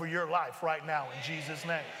over your life right now in Jesus'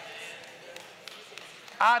 name.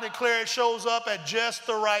 I declare it shows up at just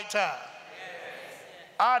the right time.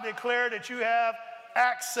 I declare that you have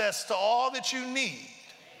access to all that you need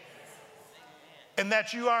and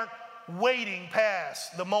that you aren't waiting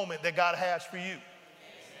past the moment that God has for you.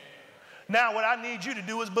 Now, what I need you to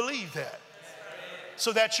do is believe that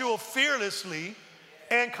so that you'll fearlessly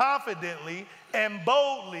and confidently and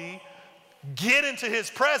boldly get into his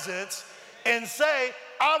presence and say,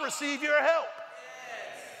 I'll receive your help.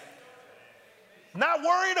 Not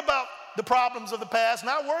worried about the problems of the past,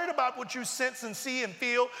 not worried about what you sense and see and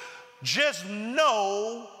feel. Just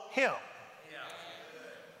know him.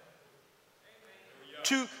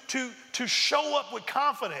 To show up with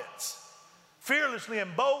confidence, fearlessly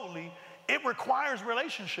and boldly, it requires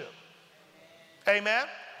relationship. Amen?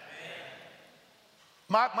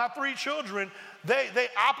 My three children, they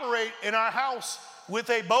operate in our house with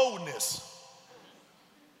a boldness.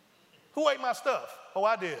 Who ate my stuff? Oh,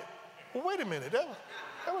 I did. Well, wait a minute. That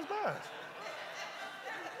was mine.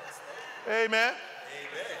 Amen.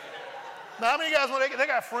 Now, how many of you guys know they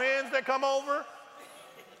got friends that come over?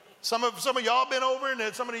 Some of y'all been over,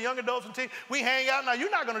 and some of the young adults and teens. We hang out. Now,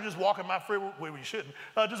 you're not going to just walk in my refrigerator. Well, you shouldn't.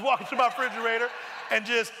 Just walk into my refrigerator and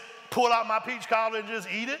just pull out my peach cobbler and just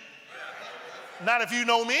eat it. Not if you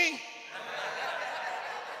know me.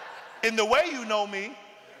 In the way you know me.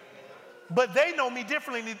 But they know me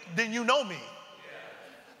differently than you know me.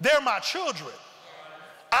 They're my children.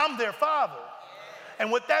 I'm their father.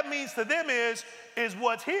 And what that means to them is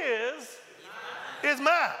what's his is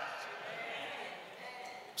mine.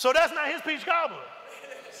 So that's not his peach cobbler.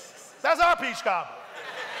 That's our peach cobbler.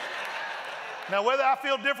 Now, whether I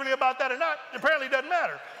feel differently about that or not, apparently doesn't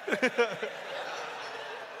matter.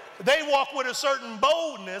 They walk with a certain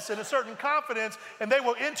boldness and a certain confidence, and they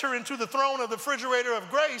will enter into the throne of the refrigerator of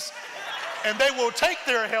grace, and they will take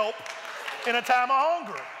their help in a time of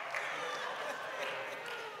hunger.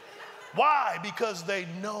 Why? Because they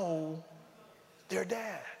know their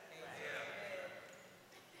dad.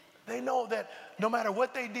 They know that no matter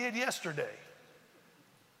what they did yesterday,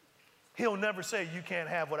 he'll never say, you can't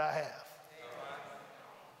have what I have.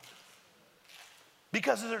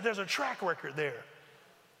 Because there's a track record there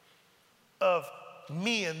of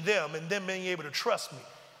me and them being able to trust me.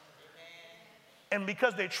 And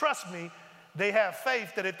because they trust me, they have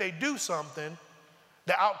faith that if they do something,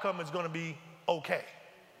 the outcome is going to be okay.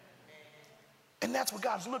 And that's what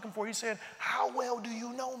God's looking for. He's saying, how well do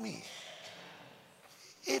you know me?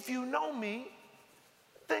 If you know me,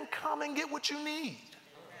 then come and get what you need.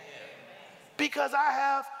 Because I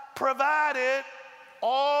have provided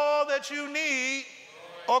all that you need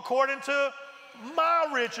according to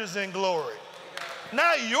my riches and glory.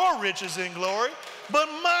 Not your riches and glory, but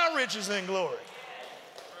my riches and glory.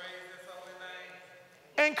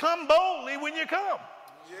 And come boldly when you come.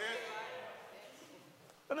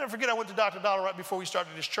 I'll never forget, I went to Dr. Dollar right before we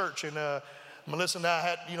started this church, and Melissa and I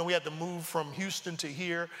had, we had to move from Houston to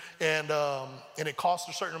here, and it cost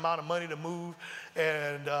a certain amount of money to move,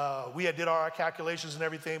 and we did all our calculations and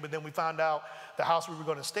everything, but then we found out the house we were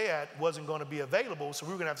going to stay at wasn't going to be available, so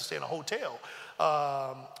we were going to have to stay in a hotel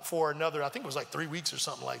for another, I think it was like 3 weeks or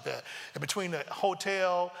something like that. And between the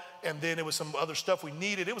hotel and then there was some other stuff we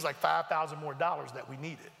needed, it was like $5,000 more that we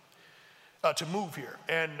needed to move here.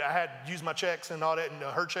 And I had used my checks and all that, and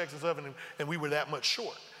her checks and stuff, and we were that much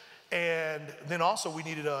short. And then also we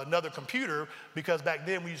needed another computer, because back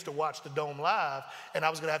then we used to watch the Dome live, and I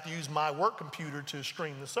was gonna have to use my work computer to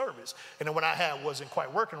stream the service. And then what I had wasn't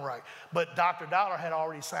quite working right. But Dr. Dollar had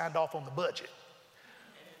already signed off on the budget.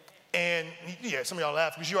 And yeah, some of y'all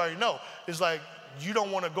laugh because you already know. It's like, you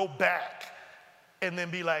don't wanna go back and then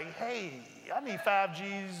be like, hey, I need 5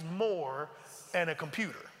 Gs more and a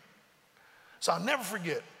computer. So I'll never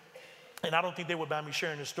forget, and I don't think they would mind me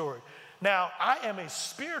sharing this story. Now, I am a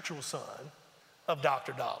spiritual son of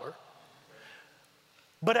Dr. Dollar,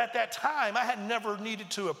 but at that time, I had never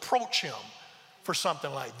needed to approach him for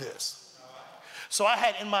something like this. So I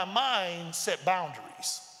had in my mind set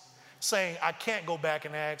boundaries, saying, I can't go back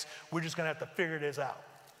and ask, we're just gonna have to figure this out.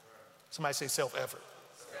 Somebody say self-effort.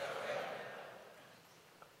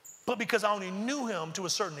 But because I only knew him to a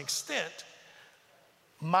certain extent,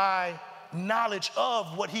 my knowledge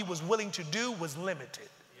of what he was willing to do was limited.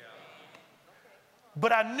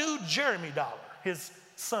 But I knew Jeremy Dollar, his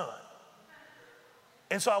son.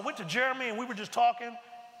 And so I went to Jeremy and we were just talking,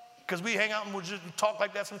 because we hang out and we just talk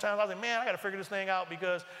like that sometimes. I was like, man, I got to figure this thing out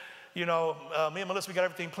because, you know, me and Melissa, we got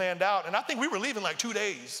everything planned out. And I think we were leaving like 2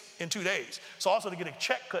 days, in 2 days. So also to get a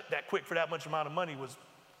check cut that quick for that much amount of money was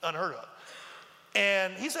unheard of.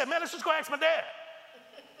 And he said, man, let's just go ask my dad.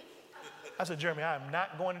 I said, Jeremy, I am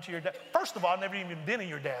not going into your dad. First of all, I've never even been in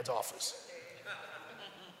your dad's office.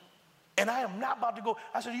 And I am not about to go.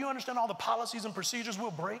 I said, do you understand all the policies and procedures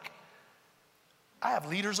we'll break? I have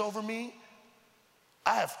leaders over me.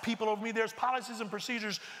 I have people over me. There's policies and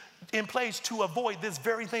procedures in place to avoid this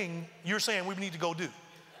very thing you're saying we need to go do.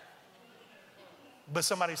 But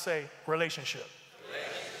somebody say relationship.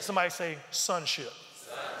 Somebody say sonship.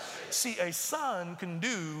 See, a son can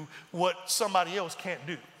do what somebody else can't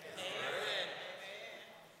do.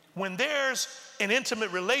 When there's an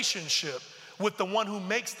intimate relationship with the one who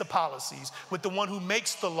makes the policies, with the one who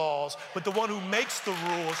makes the laws, with the one who makes the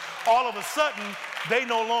rules, all of a sudden, they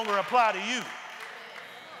no longer apply to you.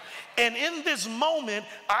 And in this moment,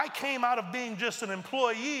 I came out of being just an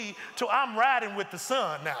employee to I'm riding with the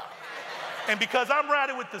son now. And because I'm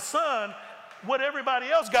riding with the son, what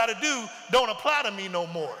everybody else got to do don't apply to me no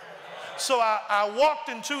more. So I walked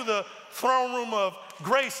into the throne room of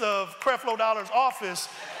grace of Creflo Dollar's office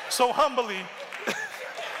so humbly.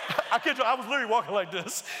 I kid you, I was literally walking like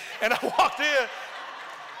this. And I walked in,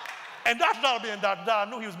 and Dr. Dollar being Dr. Dollar, I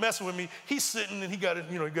knew he was messing with me. He's sitting, and he got a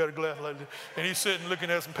glass like this. And he's sitting looking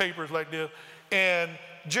at some papers like this. And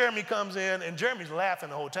Jeremy comes in, and Jeremy's laughing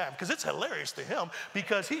the whole time because it's hilarious to him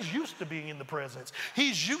because he's used to being in the presence.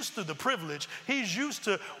 He's used to the privilege. He's used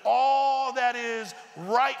to all that is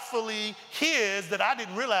rightfully his that I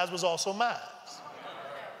didn't realize was also mine.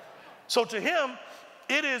 So to him,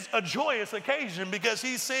 it is a joyous occasion because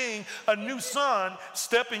he's seeing a new son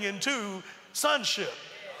stepping into sonship.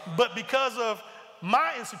 But because of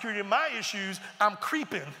my insecurity and my issues, I'm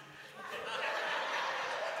creeping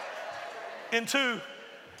into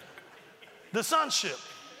the sonship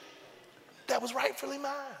that was rightfully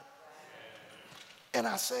mine. And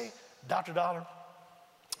I say, Dr. Dollar,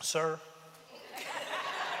 sir,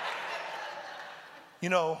 you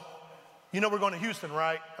know we're going to Houston,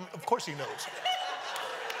 right? I mean, of course he knows.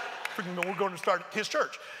 We're going to start his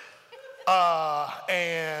church.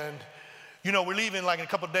 And, you know, we're leaving like in a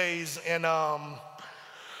couple of days. And,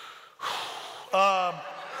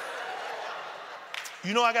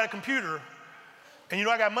 you know, I got a computer. And, you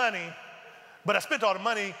know, I got money. But I spent all the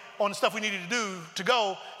money on the stuff we needed to do to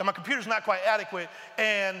go. And my computer's not quite adequate.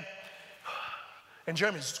 And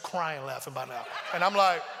Jeremy's crying, laughing by now. And I'm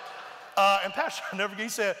like, and Pastor, I'll never forget, he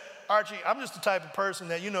said, Archie, I'm just the type of person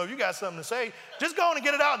that, you know, if you got something to say, just go on and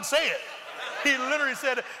get it out and say it. He literally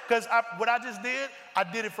said it, because what I just did, I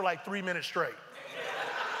did it for like 3 minutes straight.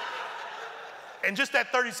 And just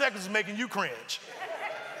that 30 seconds is making you cringe.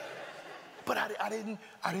 But I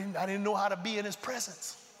didn't know how to be in his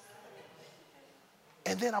presence.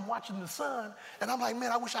 And then I'm watching the sun, and I'm like,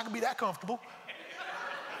 man, I wish I could be that comfortable.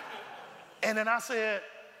 And then I said,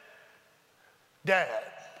 Dad,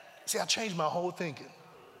 see, I changed my whole thinking.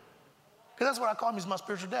 Because that's what I call him. He's my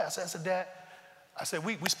spiritual dad. I said, Dad,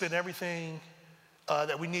 we spent everything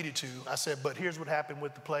that we needed to. I said, but here's what happened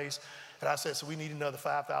with the place. And I said, so we need another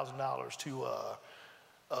 $5,000 to,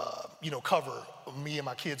 you know, cover me and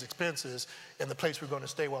my kids' expenses and the place we're going to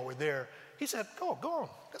stay while we're there. He said, go on.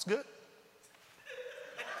 That's good.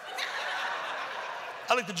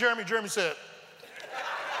 I looked at Jeremy. Jeremy said,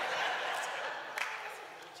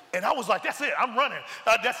 and I was like, that's it, I'm running.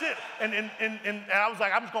 That's it. And I was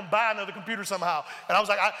like, I'm just going to buy another computer somehow. And I was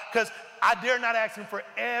like, because I dare not ask him for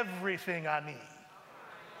everything I need.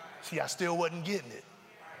 See, I still wasn't getting it.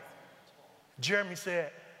 Jeremy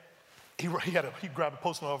said, he grabbed a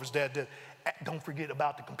Post-it note off his dad, did, don't forget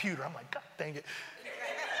about the computer. I'm like, God dang it.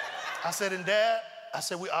 I said, and Dad, I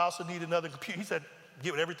also need another computer. He said,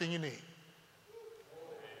 get everything you need.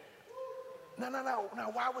 No.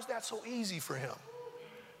 Now, why was that so easy for him?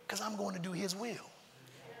 Because I'm going to do his will.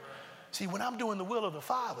 See, when I'm doing the will of the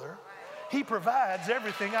Father, he provides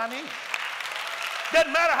everything I need.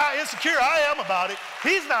 Doesn't matter how insecure I am about it.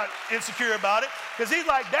 He's not insecure about it because he's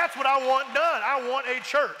like, that's what I want done. I want a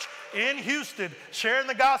church in Houston sharing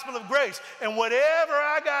the gospel of grace. And whatever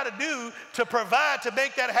I got to do to provide to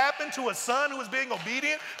make that happen to a son who is being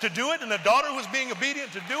obedient to do it and a daughter who is being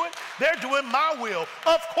obedient to do it, they're doing my will.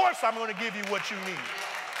 Of course I'm going to give you what you need.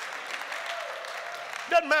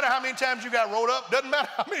 Doesn't matter how many times you got rolled up. Doesn't matter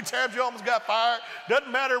how many times you almost got fired.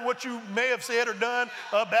 Doesn't matter what you may have said or done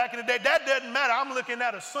back in the day. That doesn't matter. I'm looking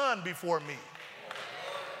at a son before me.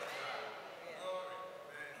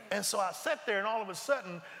 And so I sat there, and all of a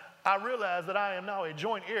sudden, I realized that I am now a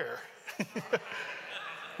joint heir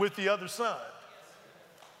with the other son.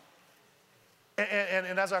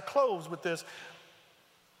 And as I close with this,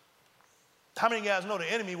 how many of you guys know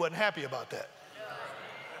the enemy wasn't happy about that?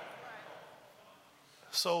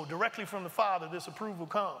 So directly from the Father, this approval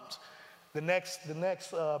comes. The next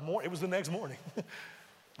morning, it was the next morning.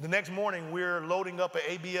 The next morning, we're loading up an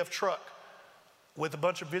ABF truck with a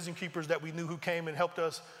bunch of vision keepers that we knew who came and helped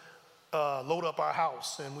us load up our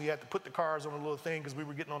house. And we had to put the cars on a little thing because we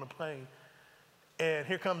were getting on a plane. And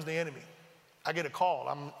here comes the enemy. I get a call.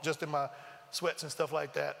 I'm just in my sweats and stuff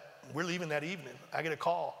like that. We're leaving that evening. I get a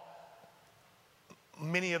call.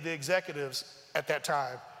 Many of the executives at that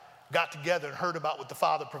time got together and heard about what the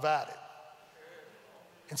Father provided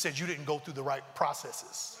and said, you didn't go through the right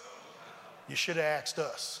processes. You should have asked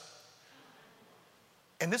us.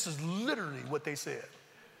 And this is literally what they said.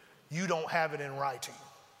 You don't have it in writing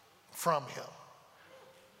from him.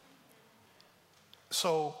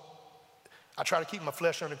 So I try to keep my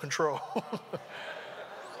flesh under control.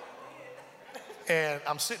 And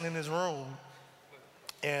I'm sitting in this room,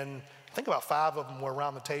 and I think about 5 of them were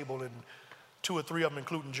around the table, and 2 or 3 of them,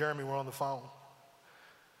 including Jeremy, were on the phone.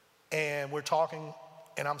 And we're talking,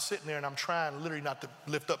 and I'm sitting there, and I'm trying literally not to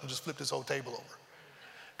lift up and just flip this whole table over.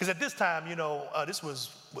 Because at this time, you know, this was,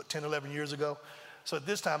 10, 11 years ago? So at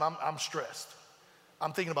this time, I'm stressed.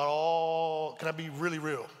 I'm thinking about can I be really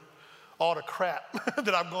real? All the crap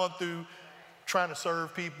that I've gone through trying to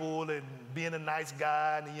serve people and being a nice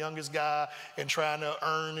guy and the youngest guy and trying to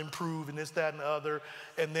earn and prove and this, that, and the other.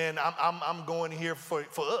 And then I'm going here for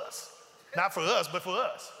us. Not for us, but for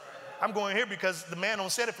us. I'm going here because the man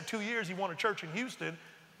said it for 2 years. He wanted a church in Houston.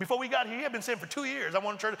 Before we got here, he had been saying for 2 years, I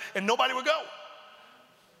want a church, and nobody would go.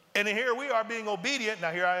 And then here we are being obedient.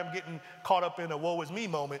 Now here I am getting caught up in a woe is me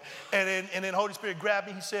moment. And then Holy Spirit grabbed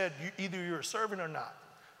me. He said, either you're a servant or not.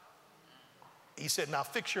 He said, now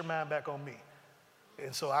fix your mind back on me.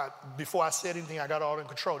 And so before I said anything, I got all in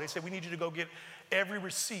control. They said, we need you to go get every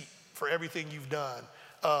receipt for everything you've done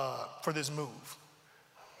for this move.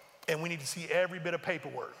 And we need to see every bit of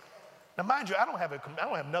paperwork. Now, mind you, I don't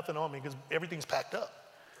have nothing on me because everything's packed up.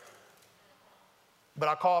 But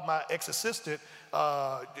I called my ex-assistant.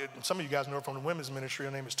 Some of you guys know her from the women's ministry.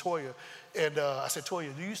 Her name is Toya. And I said,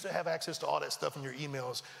 Toya, do you still have access to all that stuff in your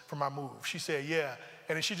emails from our move? She said, yeah.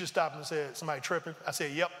 And then she just stopped and said, somebody tripping? I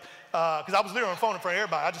said, yep. Because I was literally on the phone in front of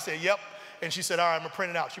everybody. I just said, yep. And she said, all right, I'm going to print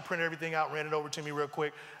it out. She printed everything out, ran it over to me real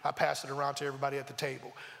quick. I passed it around to everybody at the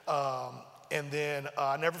table. And then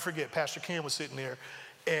I never forget, Pastor Ken was sitting there,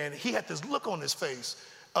 and he had this look on his face.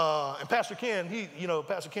 And Pastor Ken,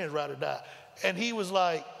 Pastor Ken's ride or die. And he was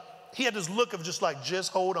like, he had this look of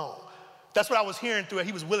just hold on. That's what I was hearing through it.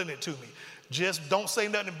 He was willing it to me. Just don't say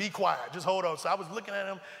nothing and be quiet. Just hold on. So I was looking at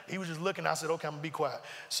him. He was just looking. I said, okay, I'm going to be quiet.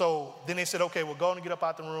 So then they said, okay, well, go on and get up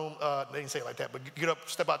out the room. They didn't say it like that, but get up,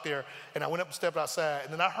 step out there. And I went up and stepped outside.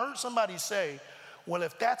 And then I heard somebody say, well,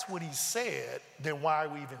 if that's what he said, then why are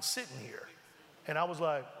we even sitting here? And I was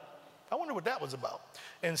like, I wonder what that was about.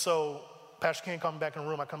 And so Pastor Ken come back in the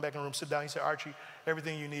room. I come back in the room, sit down. He said, Archie,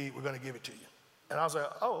 everything you need, we're going to give it to you. And I was like,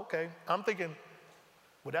 oh, okay. I'm thinking,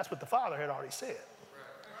 well, that's what the Father had already said.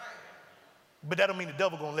 But that don't mean the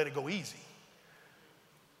devil going to let it go easy.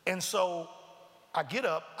 And so I get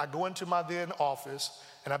up, I go into my then office,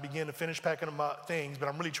 and I begin to finish packing my things, but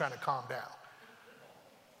I'm really trying to calm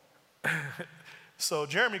down. So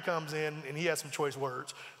Jeremy comes in, and he has some choice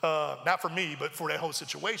words. Not for me, but for that whole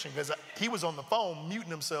situation, because he was on the phone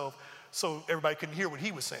muting himself so everybody couldn't hear what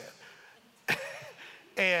he was saying.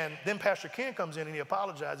 And then Pastor Ken comes in, and he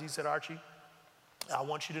apologized. He said, Archie, I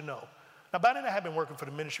want you to know. Now, by then I had been working for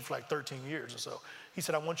the ministry for 13 years or so. He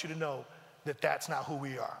said, I want you to know that that's not who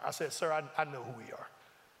we are. I said, sir, I know who we are.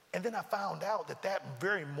 And then I found out that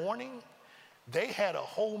very morning, they had a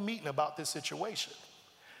whole meeting about this situation.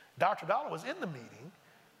 Dr. Dollar was in the meeting,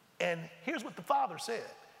 and here's what the Father said.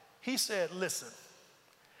 He said, listen,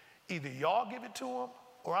 either y'all give it to him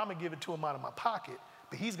or I'm going to give it to him out of my pocket,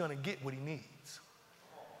 but he's going to get what he needs.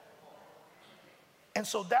 And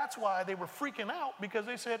so that's why they were freaking out, because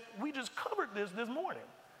they said, we just covered this morning.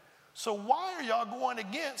 So why are y'all going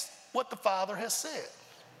against what the Father has said?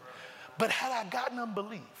 But had I gotten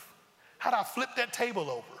unbelief, had I flipped that table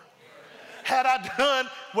over, had I done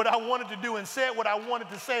what I wanted to do and said what I wanted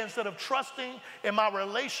to say instead of trusting in my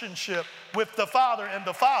relationship with the Father and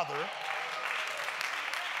the Father,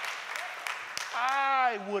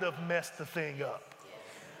 I would have messed the thing up.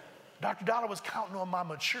 Dr. Dollar was counting on my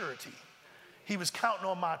maturity. He was counting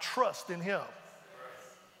on my trust in him.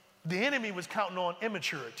 The enemy was counting on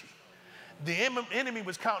immaturity. The enemy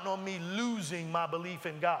was counting on me losing my belief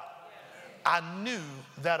in God. I knew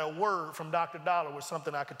that a word from Dr. Dollar was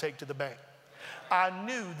something I could take to the bank. I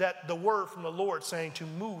knew that the word from the Lord saying to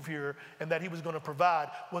move here and that he was going to provide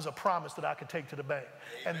was a promise that I could take to the bank.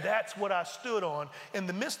 And that's what I stood on in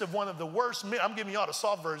the midst of one of the worst, I'm giving y'all the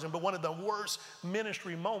soft version, but one of the worst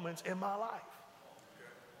ministry moments in my life.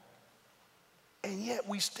 And yet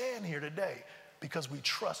we stand here today because we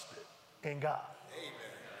trusted in God.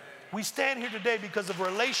 We stand here today because of a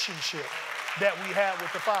relationship that we have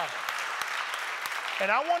with the Father. And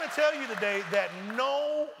I want to tell you today that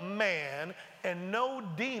no man and no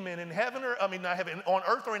demon in heaven or, not heaven, on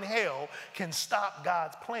earth or in hell can stop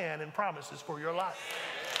God's plan and promises for your life.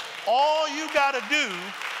 All you got to do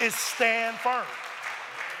is stand firm.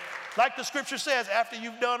 Like the scripture says, after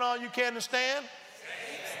you've done all you can to stand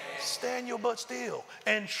your butt still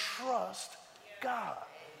and trust God.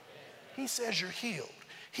 He says you're healed.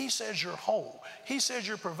 He says you're whole. He says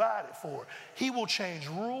you're provided for. He will change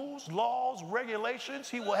rules, laws, regulations.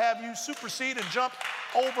 He will have you supersede and jump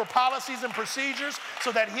over policies and procedures so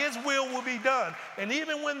that his will be done. And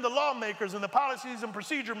even when the lawmakers and the policies and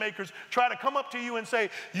procedure makers try to come up to you and say,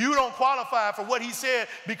 you don't qualify for what he said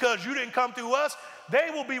because you didn't come through us,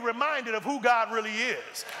 they will be reminded of who God really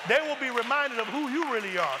is. They will be reminded of who you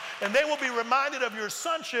really are. And they will be reminded of your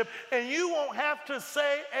sonship, and you won't have to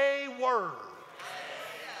say a word.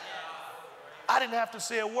 I didn't have to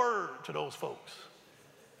say a word to those folks.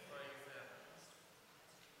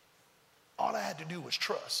 All I had to do was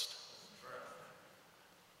trust.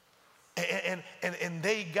 And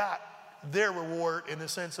they got their reward in the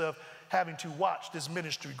sense of having to watch this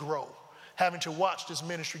ministry grow, having to watch this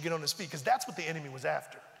ministry get on its feet, because that's what the enemy was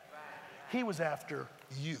after. He was after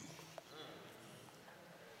you.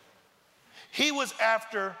 He was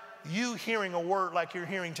after you hearing a word like you're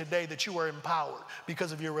hearing today, that you are empowered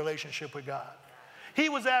because of your relationship with God. He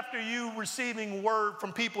was after you receiving word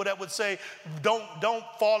from people that would say, don't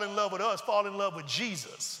fall in love with us, fall in love with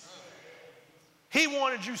Jesus. He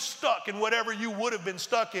wanted you stuck in whatever you would have been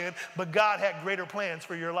stuck in, but God had greater plans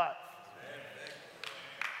for your life.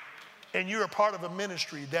 And you're a part of a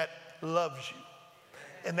ministry that loves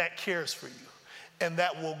you and that cares for you and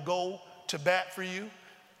that will go to bat for you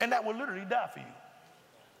and that will literally die for you.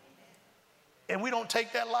 And we don't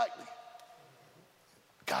take that lightly.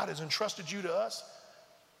 God has entrusted you to us,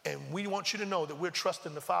 and we want you to know that we're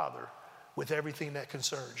trusting the Father with everything that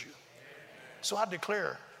concerns you. So I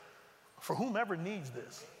declare, for whomever needs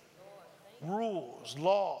this, rules,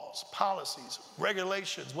 laws, policies,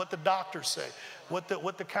 regulations, what the doctors say, what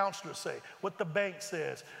the counselors say, what the bank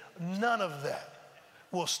says, none of that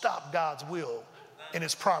will stop God's will and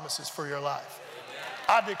his promises for your life.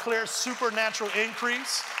 I declare supernatural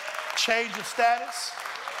increase, change of status,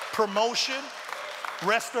 promotion,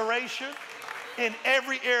 restoration in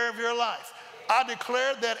every area of your life. I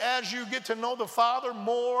declare that as you get to know the Father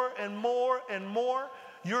more and more and more,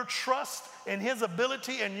 your trust in his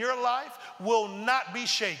ability in your life will not be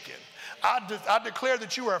shaken. I declare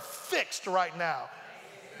that you are fixed right now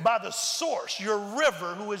by the source, your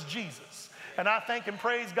river, who is Jesus. And I thank and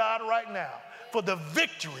praise God right now for the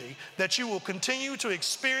victory that you will continue to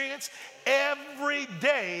experience every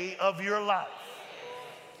day of your life.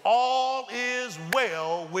 All is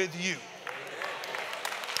well with you.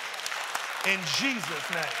 In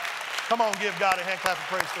Jesus' name. Come on, give God a hand clap of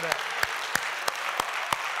praise for that.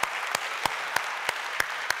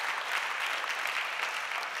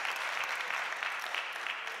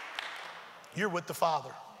 You're with the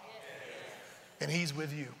Father, and he's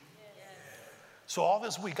with you. So all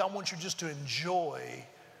this week, I want you just to enjoy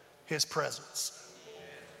his presence.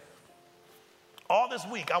 All this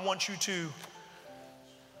week, I want you to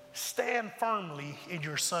stand firmly in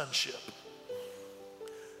your sonship.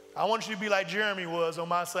 I want you to be like Jeremy was on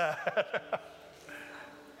my side.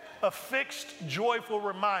 A fixed, joyful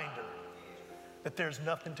reminder that there's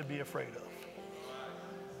nothing to be afraid of.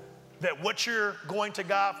 That what you're going to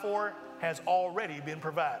God for has already been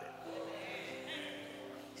provided.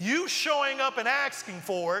 You showing up and asking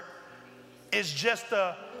for it is just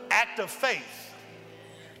an act of faith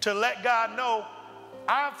to let God know,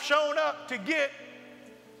 I've shown up to get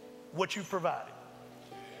what you provided.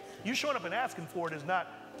 You showing up and asking for it is not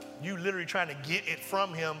you literally trying to get it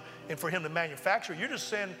from him and for him to manufacture it. You're just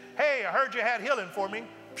saying, hey, I heard you had healing for me.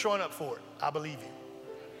 I'm showing up for it. I believe you.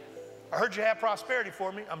 I heard you had prosperity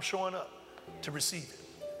for me. I'm showing up to receive it.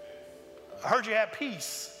 I heard you had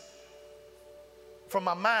peace from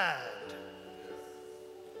my mind.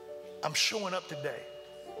 I'm showing up today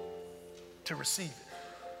to receive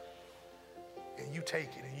it. And you take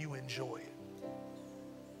it and you enjoy it.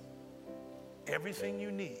 Everything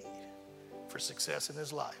you need for success in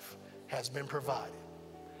this life has been provided.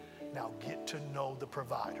 Now get to know the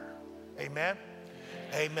provider. Amen?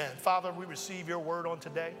 Amen. Father, we receive your word on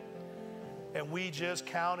today, and we just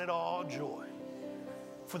count it all joy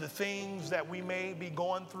for the things that we may be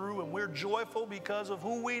going through, and we're joyful because of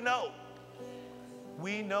who we know.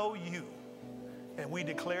 We know you, and we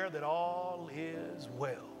declare that all is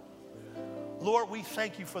well. Lord, we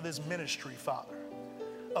thank you for this ministry, Father,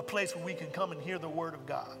 a place where we can come and hear the word of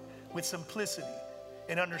God with simplicity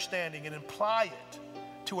and understanding and apply it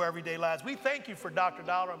to our everyday lives. We thank you for Dr.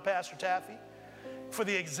 Dollar and Pastor Taffy, for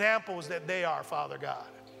the examples that they are, Father God.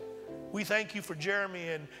 We thank you for Jeremy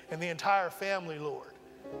and the entire family, Lord.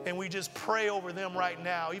 And we just pray over them right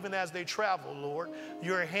now, even as they travel, Lord.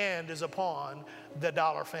 Your hand is upon the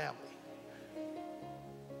Dollar family.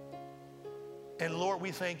 And Lord,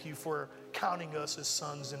 we thank you for counting us as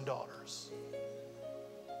sons and daughters.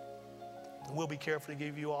 And we'll be careful to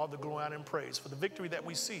give you all the glory and praise for the victory that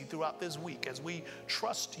we see throughout this week as we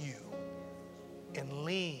trust you and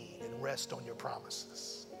lean and rest on your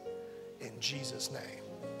promises. In Jesus' name,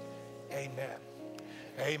 amen.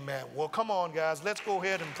 Amen. Well, come on, guys. Let's go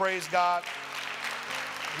ahead and praise God.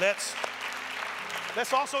 Let's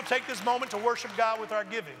also take this moment to worship God with our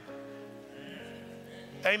giving.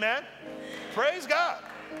 Amen. Praise God.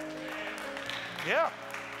 Yeah.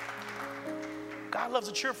 God loves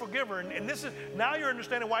a cheerful giver. And this is, now you're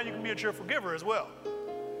understanding why you can be a cheerful giver as well.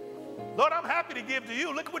 Lord, I'm happy to give to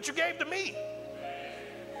you. Look at what you gave to me.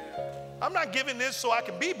 I'm not giving this so I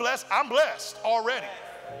can be blessed. I'm blessed already.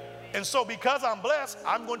 And so because I'm blessed,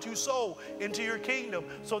 I'm going to sow into your kingdom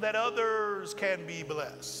so that others can be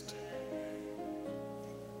blessed.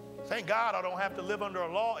 Thank God I don't have to live under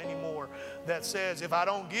a law anymore that says if I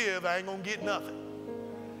don't give, I ain't going to get nothing.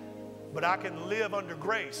 But I can live under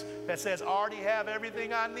grace that says I already have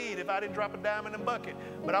everything I need if I didn't drop a dime in the bucket.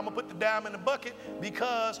 But I'm going to put the dime in the bucket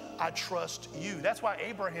because I trust you. That's why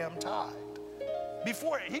Abraham tithed.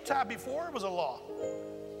 He tithed before it was a law,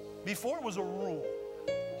 before it was a rule.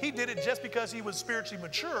 He did it just because he was spiritually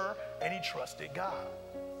mature and he trusted God.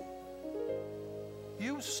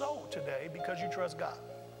 You sow today because you trust God,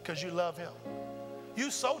 because you love him. You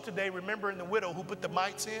sow today remembering the widow who put the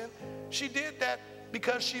mites in. She did that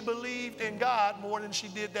because she believed in God more than she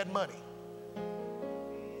did that money.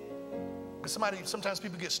 Because sometimes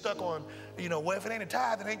people get stuck on, well, if it ain't a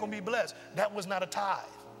tithe, it ain't going to be blessed. That was not a tithe.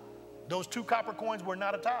 Those 2 copper coins were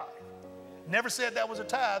not a tithe. Never said that was a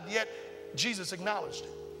tithe, yet Jesus acknowledged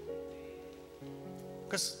it.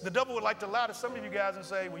 Because the devil would like to lie to some of you guys and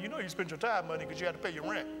say, well, you spent your tithe money because you had to pay your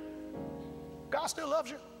rent. God still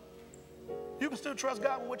loves you. You can still trust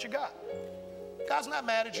God with what you got. God's not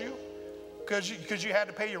mad at you because you had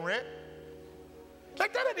to pay your rent.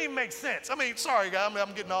 Like, that doesn't even make sense. I mean, sorry, guys,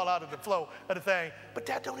 I'm getting all out of the flow of the thing, but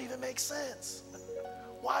that don't even make sense.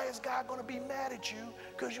 Why is God going to be mad at you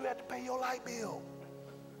because you had to pay your light bill?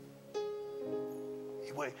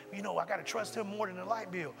 Wait, I got to trust him more than the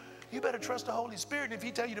light bill. You better trust the Holy Spirit. And if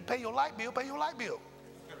he tell you to pay your light bill, pay your light bill.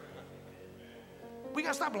 We got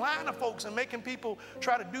to stop lying to folks and making people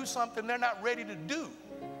try to do something they're not ready to do.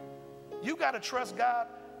 You got to trust God.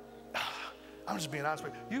 I'm just being honest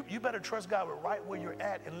with you. You better trust God right where you're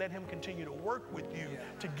at and let him continue to work with you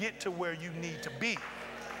to get to where you need to be.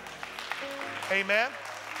 Amen.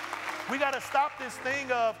 We got to stop this thing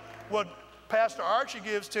of, well, Pastor Archie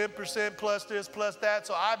gives 10% plus this, plus that,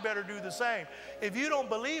 so I better do the same. If you don't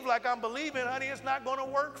believe like I'm believing, honey, it's not going to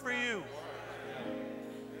work for you.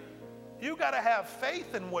 You got to have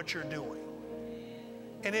faith in what you're doing.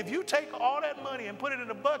 And if you take all that money and put it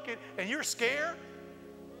in a bucket and you're scared,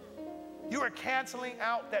 you are canceling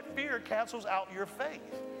out, that fear cancels out your faith.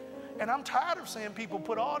 And I'm tired of seeing people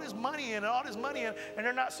put all this money in and all this money in and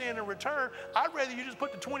they're not seeing a return. I'd rather you just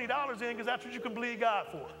put the $20 in because that's what you can believe God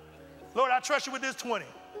for. Lord, I trust you with this 20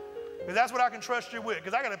 because that's what I can trust you with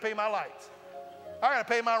because I got to pay my lights. I got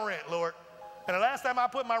to pay my rent, Lord. And the last time I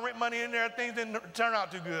put my rent money in there, things didn't turn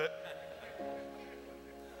out too good.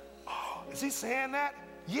 Oh, is he saying that?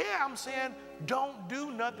 Yeah, I'm saying don't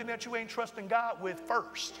do nothing that you ain't trusting God with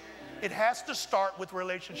first. It has to start with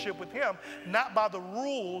relationship with him, not by the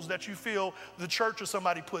rules that you feel the church or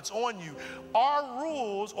somebody puts on you. Our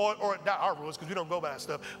rules, or not our rules because we don't go by that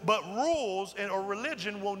stuff, but rules or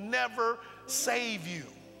religion will never save you.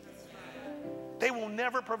 They will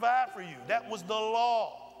never provide for you. That was the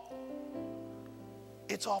law.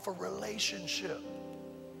 It's off a relationship.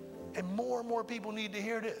 And more people need to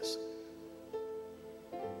hear this.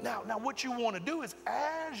 Now what you want to do is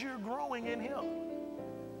as you're growing in him,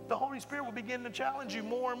 the Holy Spirit will begin to challenge you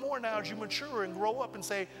more and more now as you mature and grow up and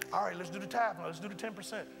say, all right, let's do the tithe now. Let's do the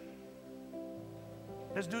 10%.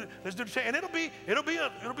 Let's do the 10, and it'll be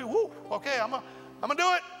woo. Okay, I'm gonna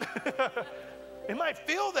do it. It might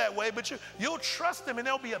feel that way, but you'll trust him, and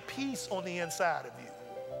there'll be a peace on the inside of you.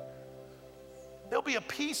 There'll be a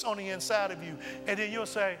peace on the inside of you, and then you'll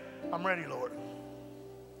say, I'm ready, Lord.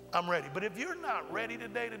 I'm ready. But if you're not ready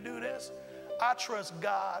today to do this, I trust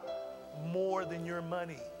God more than your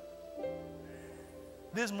money.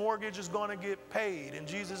 This mortgage is going to get paid in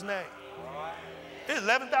Jesus' name. It's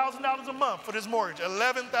 $11,000 a month for this mortgage.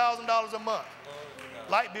 $11,000 a month.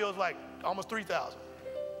 Light bill's like almost $3,000.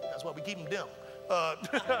 That's why we keep them dim.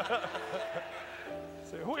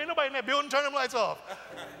 So, ain't nobody in that building? Turn them lights off.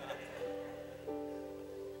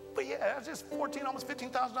 But yeah, that's just almost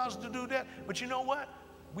 $15,000 to do that. But you know what?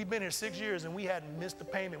 We've been here 6 years and we hadn't missed a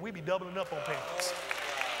payment. We'd be doubling up on payments.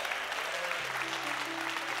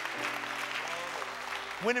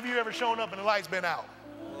 When have you ever shown up and the light's been out?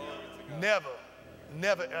 Never,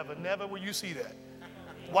 never, ever, never will you see that.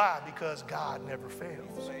 Why? Because God never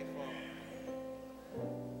fails.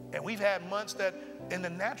 And we've had months that in the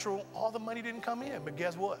natural, all the money didn't come in. But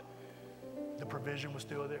guess what? The provision was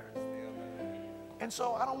still there. And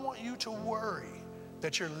so I don't want you to worry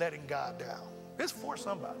that you're letting God down. It's for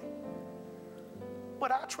somebody.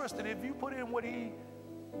 But I trust that if you put in what he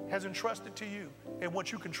has entrusted to you and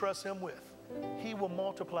what you can trust him with, he will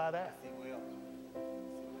multiply that.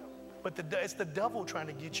 But it's the devil trying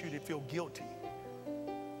to get you to feel guilty.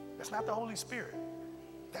 That's not the Holy Spirit.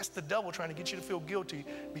 That's the devil trying to get you to feel guilty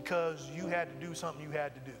because you had to do something you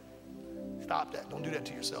had to do. Stop that. Don't do that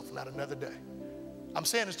to yourself. Not another day. I'm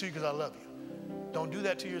saying this to you because I love you. Don't do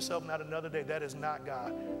that to yourself. Not another day. That is not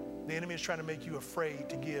God. The enemy is trying to make you afraid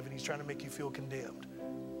to give, and he's trying to make you feel condemned.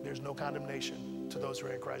 There's no condemnation to those who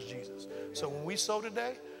are in Christ Jesus. So when we sow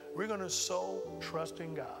today, we're going to sow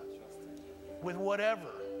trusting God with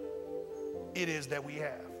whatever it is that we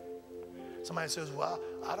have. Somebody says, well,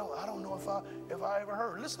 I don't know if I ever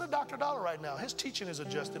heard. Listen to Dr. Dollar right now. His teaching is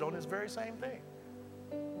adjusted on this very same thing.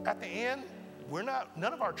 At the end,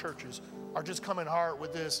 none of our churches are just coming hard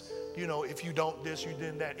with this, if you don't this, you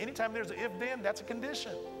did that. Anytime there's an if then, that's a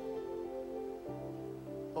condition.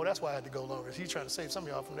 Oh, that's why I had to go longer. He's trying to save some of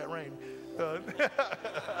y'all from that rain.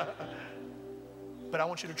 But I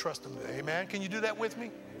want you to trust him today. Amen. Can you do that with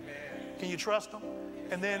me? Can you trust him?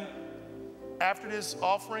 And then after this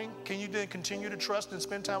offering, can you then continue to trust and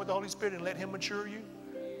spend time with the Holy Spirit and let him mature you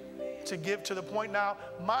to give to the point? Now,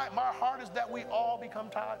 my heart is that we all become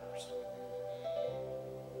tithers.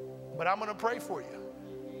 But I'm going to pray for you.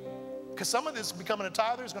 Because some of this becoming a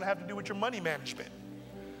tither is going to have to do with your money management.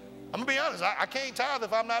 I'm going to be honest. I can't tithe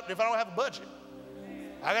if I don't have a budget.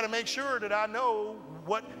 I got to make sure that I know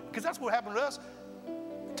because that's what happened to us.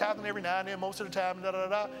 Tithing every now and then, most of the time,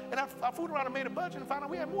 And I fooled around and made a budget and found out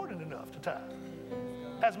we had more than enough to tithe.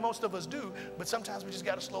 As most of us do. But sometimes we just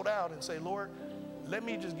got to slow down and say, Lord, let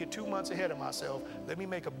me just get 2 months ahead of myself. Let me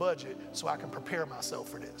make a budget so I can prepare myself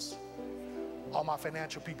for this. All my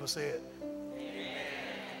financial people said,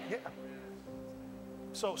 yeah.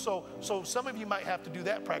 So some of you might have to do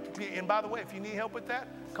that practically. And by the way, if you need help with that,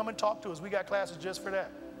 come and talk to us. We got classes just for that.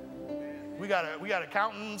 We got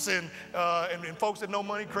accountants and folks that know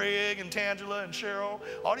money, Craig and Tangela and Cheryl.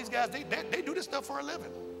 All these guys, they do this stuff for a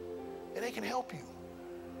living. And they can help you.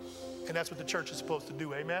 And that's what the church is supposed to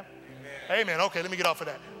do. Amen? Amen. Okay, let me get off of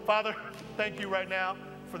that. Father, thank you right now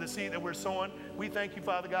for the seed that we're sowing. We thank you,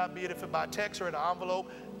 Father God, be it if it's by text or in an envelope,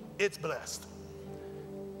 it's blessed.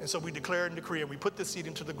 And so we declare and decree, and we put the seed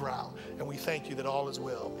into the ground, and we thank you that all is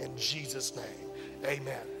well. In Jesus' name,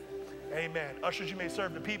 amen. Amen. Ushers, you may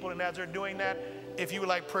serve the people, and as they're doing that, if you would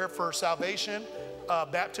like prayer for salvation,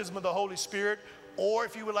 baptism of the Holy Spirit, or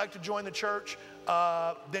if you would like to join the church,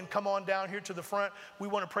 then come on down here to the front. We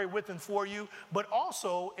want to pray with and for you. But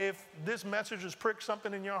also, if this message has pricked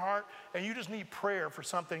something in your heart and you just need prayer for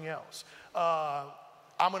something else,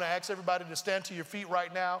 I'm going to ask everybody to stand to your feet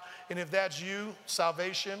right now. And if that's you,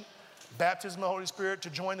 salvation, baptism of the Holy Spirit,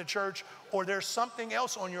 to join the church, or there's something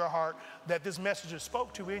else on your heart that this message has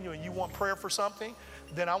spoke to in you and you want prayer for something,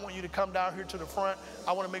 then I want you to come down here to the front.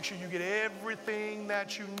 I want to make sure you get everything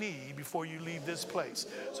that you need before you leave this place.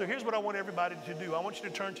 So here's what I want everybody to do. I want you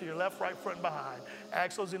to turn to your left, right, front, and behind.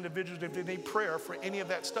 Ask those individuals if they need prayer for any of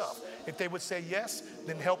that stuff. If they would say yes,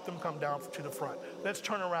 then help them come down to the front. Let's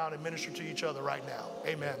turn around and minister to each other right now.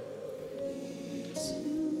 Amen.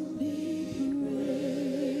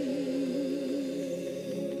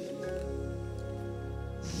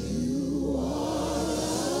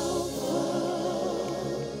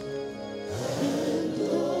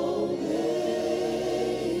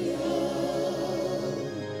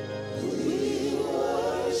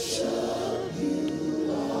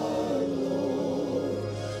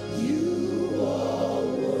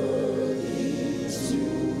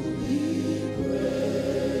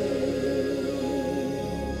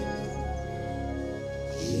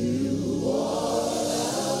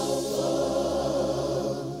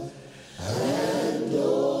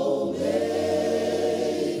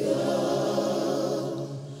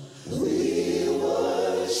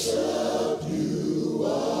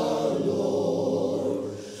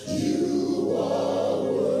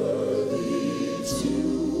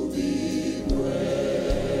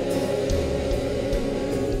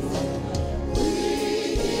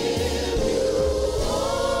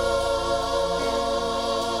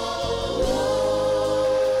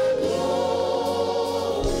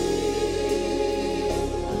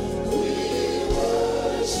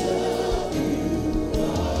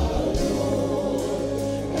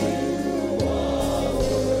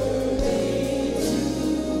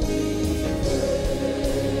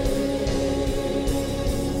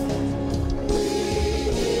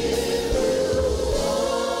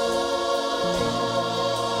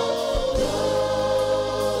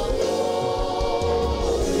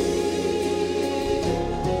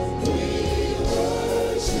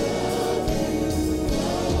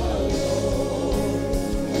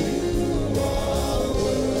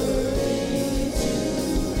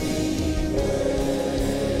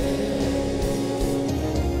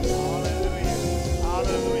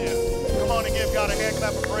 give God a hand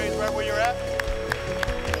clap of praise right where you're at?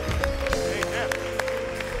 Amen.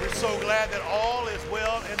 We're so glad that all is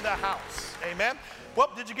well in the house. Amen.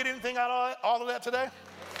 Well, did you get anything out of all of that today?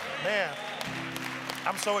 Man,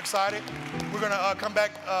 I'm so excited. We're going to come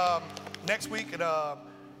back next week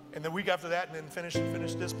and the week after that, and then finish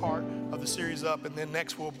this part of the series up. And then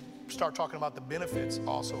next we'll start talking about the benefits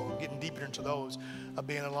also, getting deeper into those of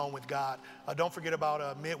being alone with God. Don't forget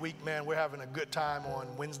about midweek, man. We're having a good time on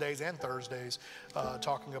Wednesdays and Thursdays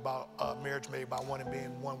talking about marriage made by one and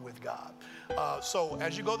being one with God. So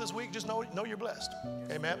as you go this week, just know you're blessed.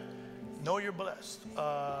 Amen. Know you're blessed.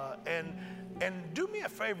 And do me a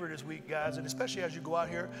favor this week, guys, and especially as you go out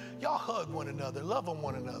here, y'all hug one another, love on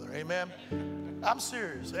one another. Amen. I'm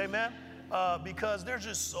serious. Amen. Because there's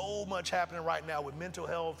just so much happening right now with mental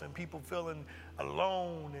health and people feeling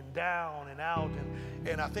alone and down and out.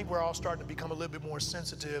 And I think we're all starting to become a little bit more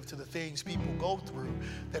sensitive to the things people go through,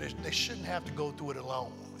 that they shouldn't have to go through it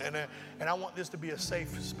alone. And I want this to be a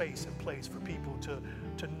safe space and place for people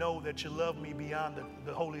to know that you love me beyond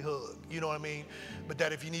the holy hug. You know what I mean? But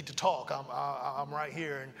that if you need to talk, I'm right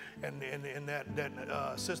here. And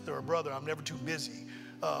that sister or brother, I'm never too busy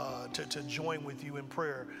to join with you in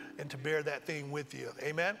prayer and to bear that thing with you.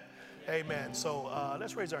 Amen? Amen. So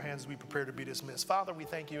let's raise our hands as we prepare to be dismissed. Father, we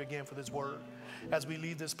thank you again for this word. As we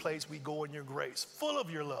leave this place, we go in your grace, full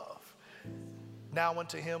of your love. Now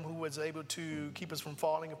unto him who was able to keep us from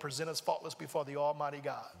falling and present us faultless before the Almighty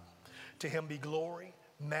God. To him be glory,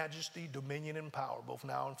 majesty, dominion, and power, both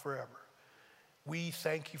now and forever. We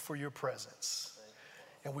thank you for your presence.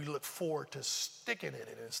 And we look forward to sticking in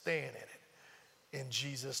it and staying in it. In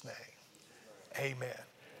Jesus' name, amen.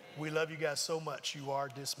 We love you guys so much. You are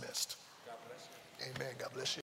dismissed. God bless you. Amen. God bless you.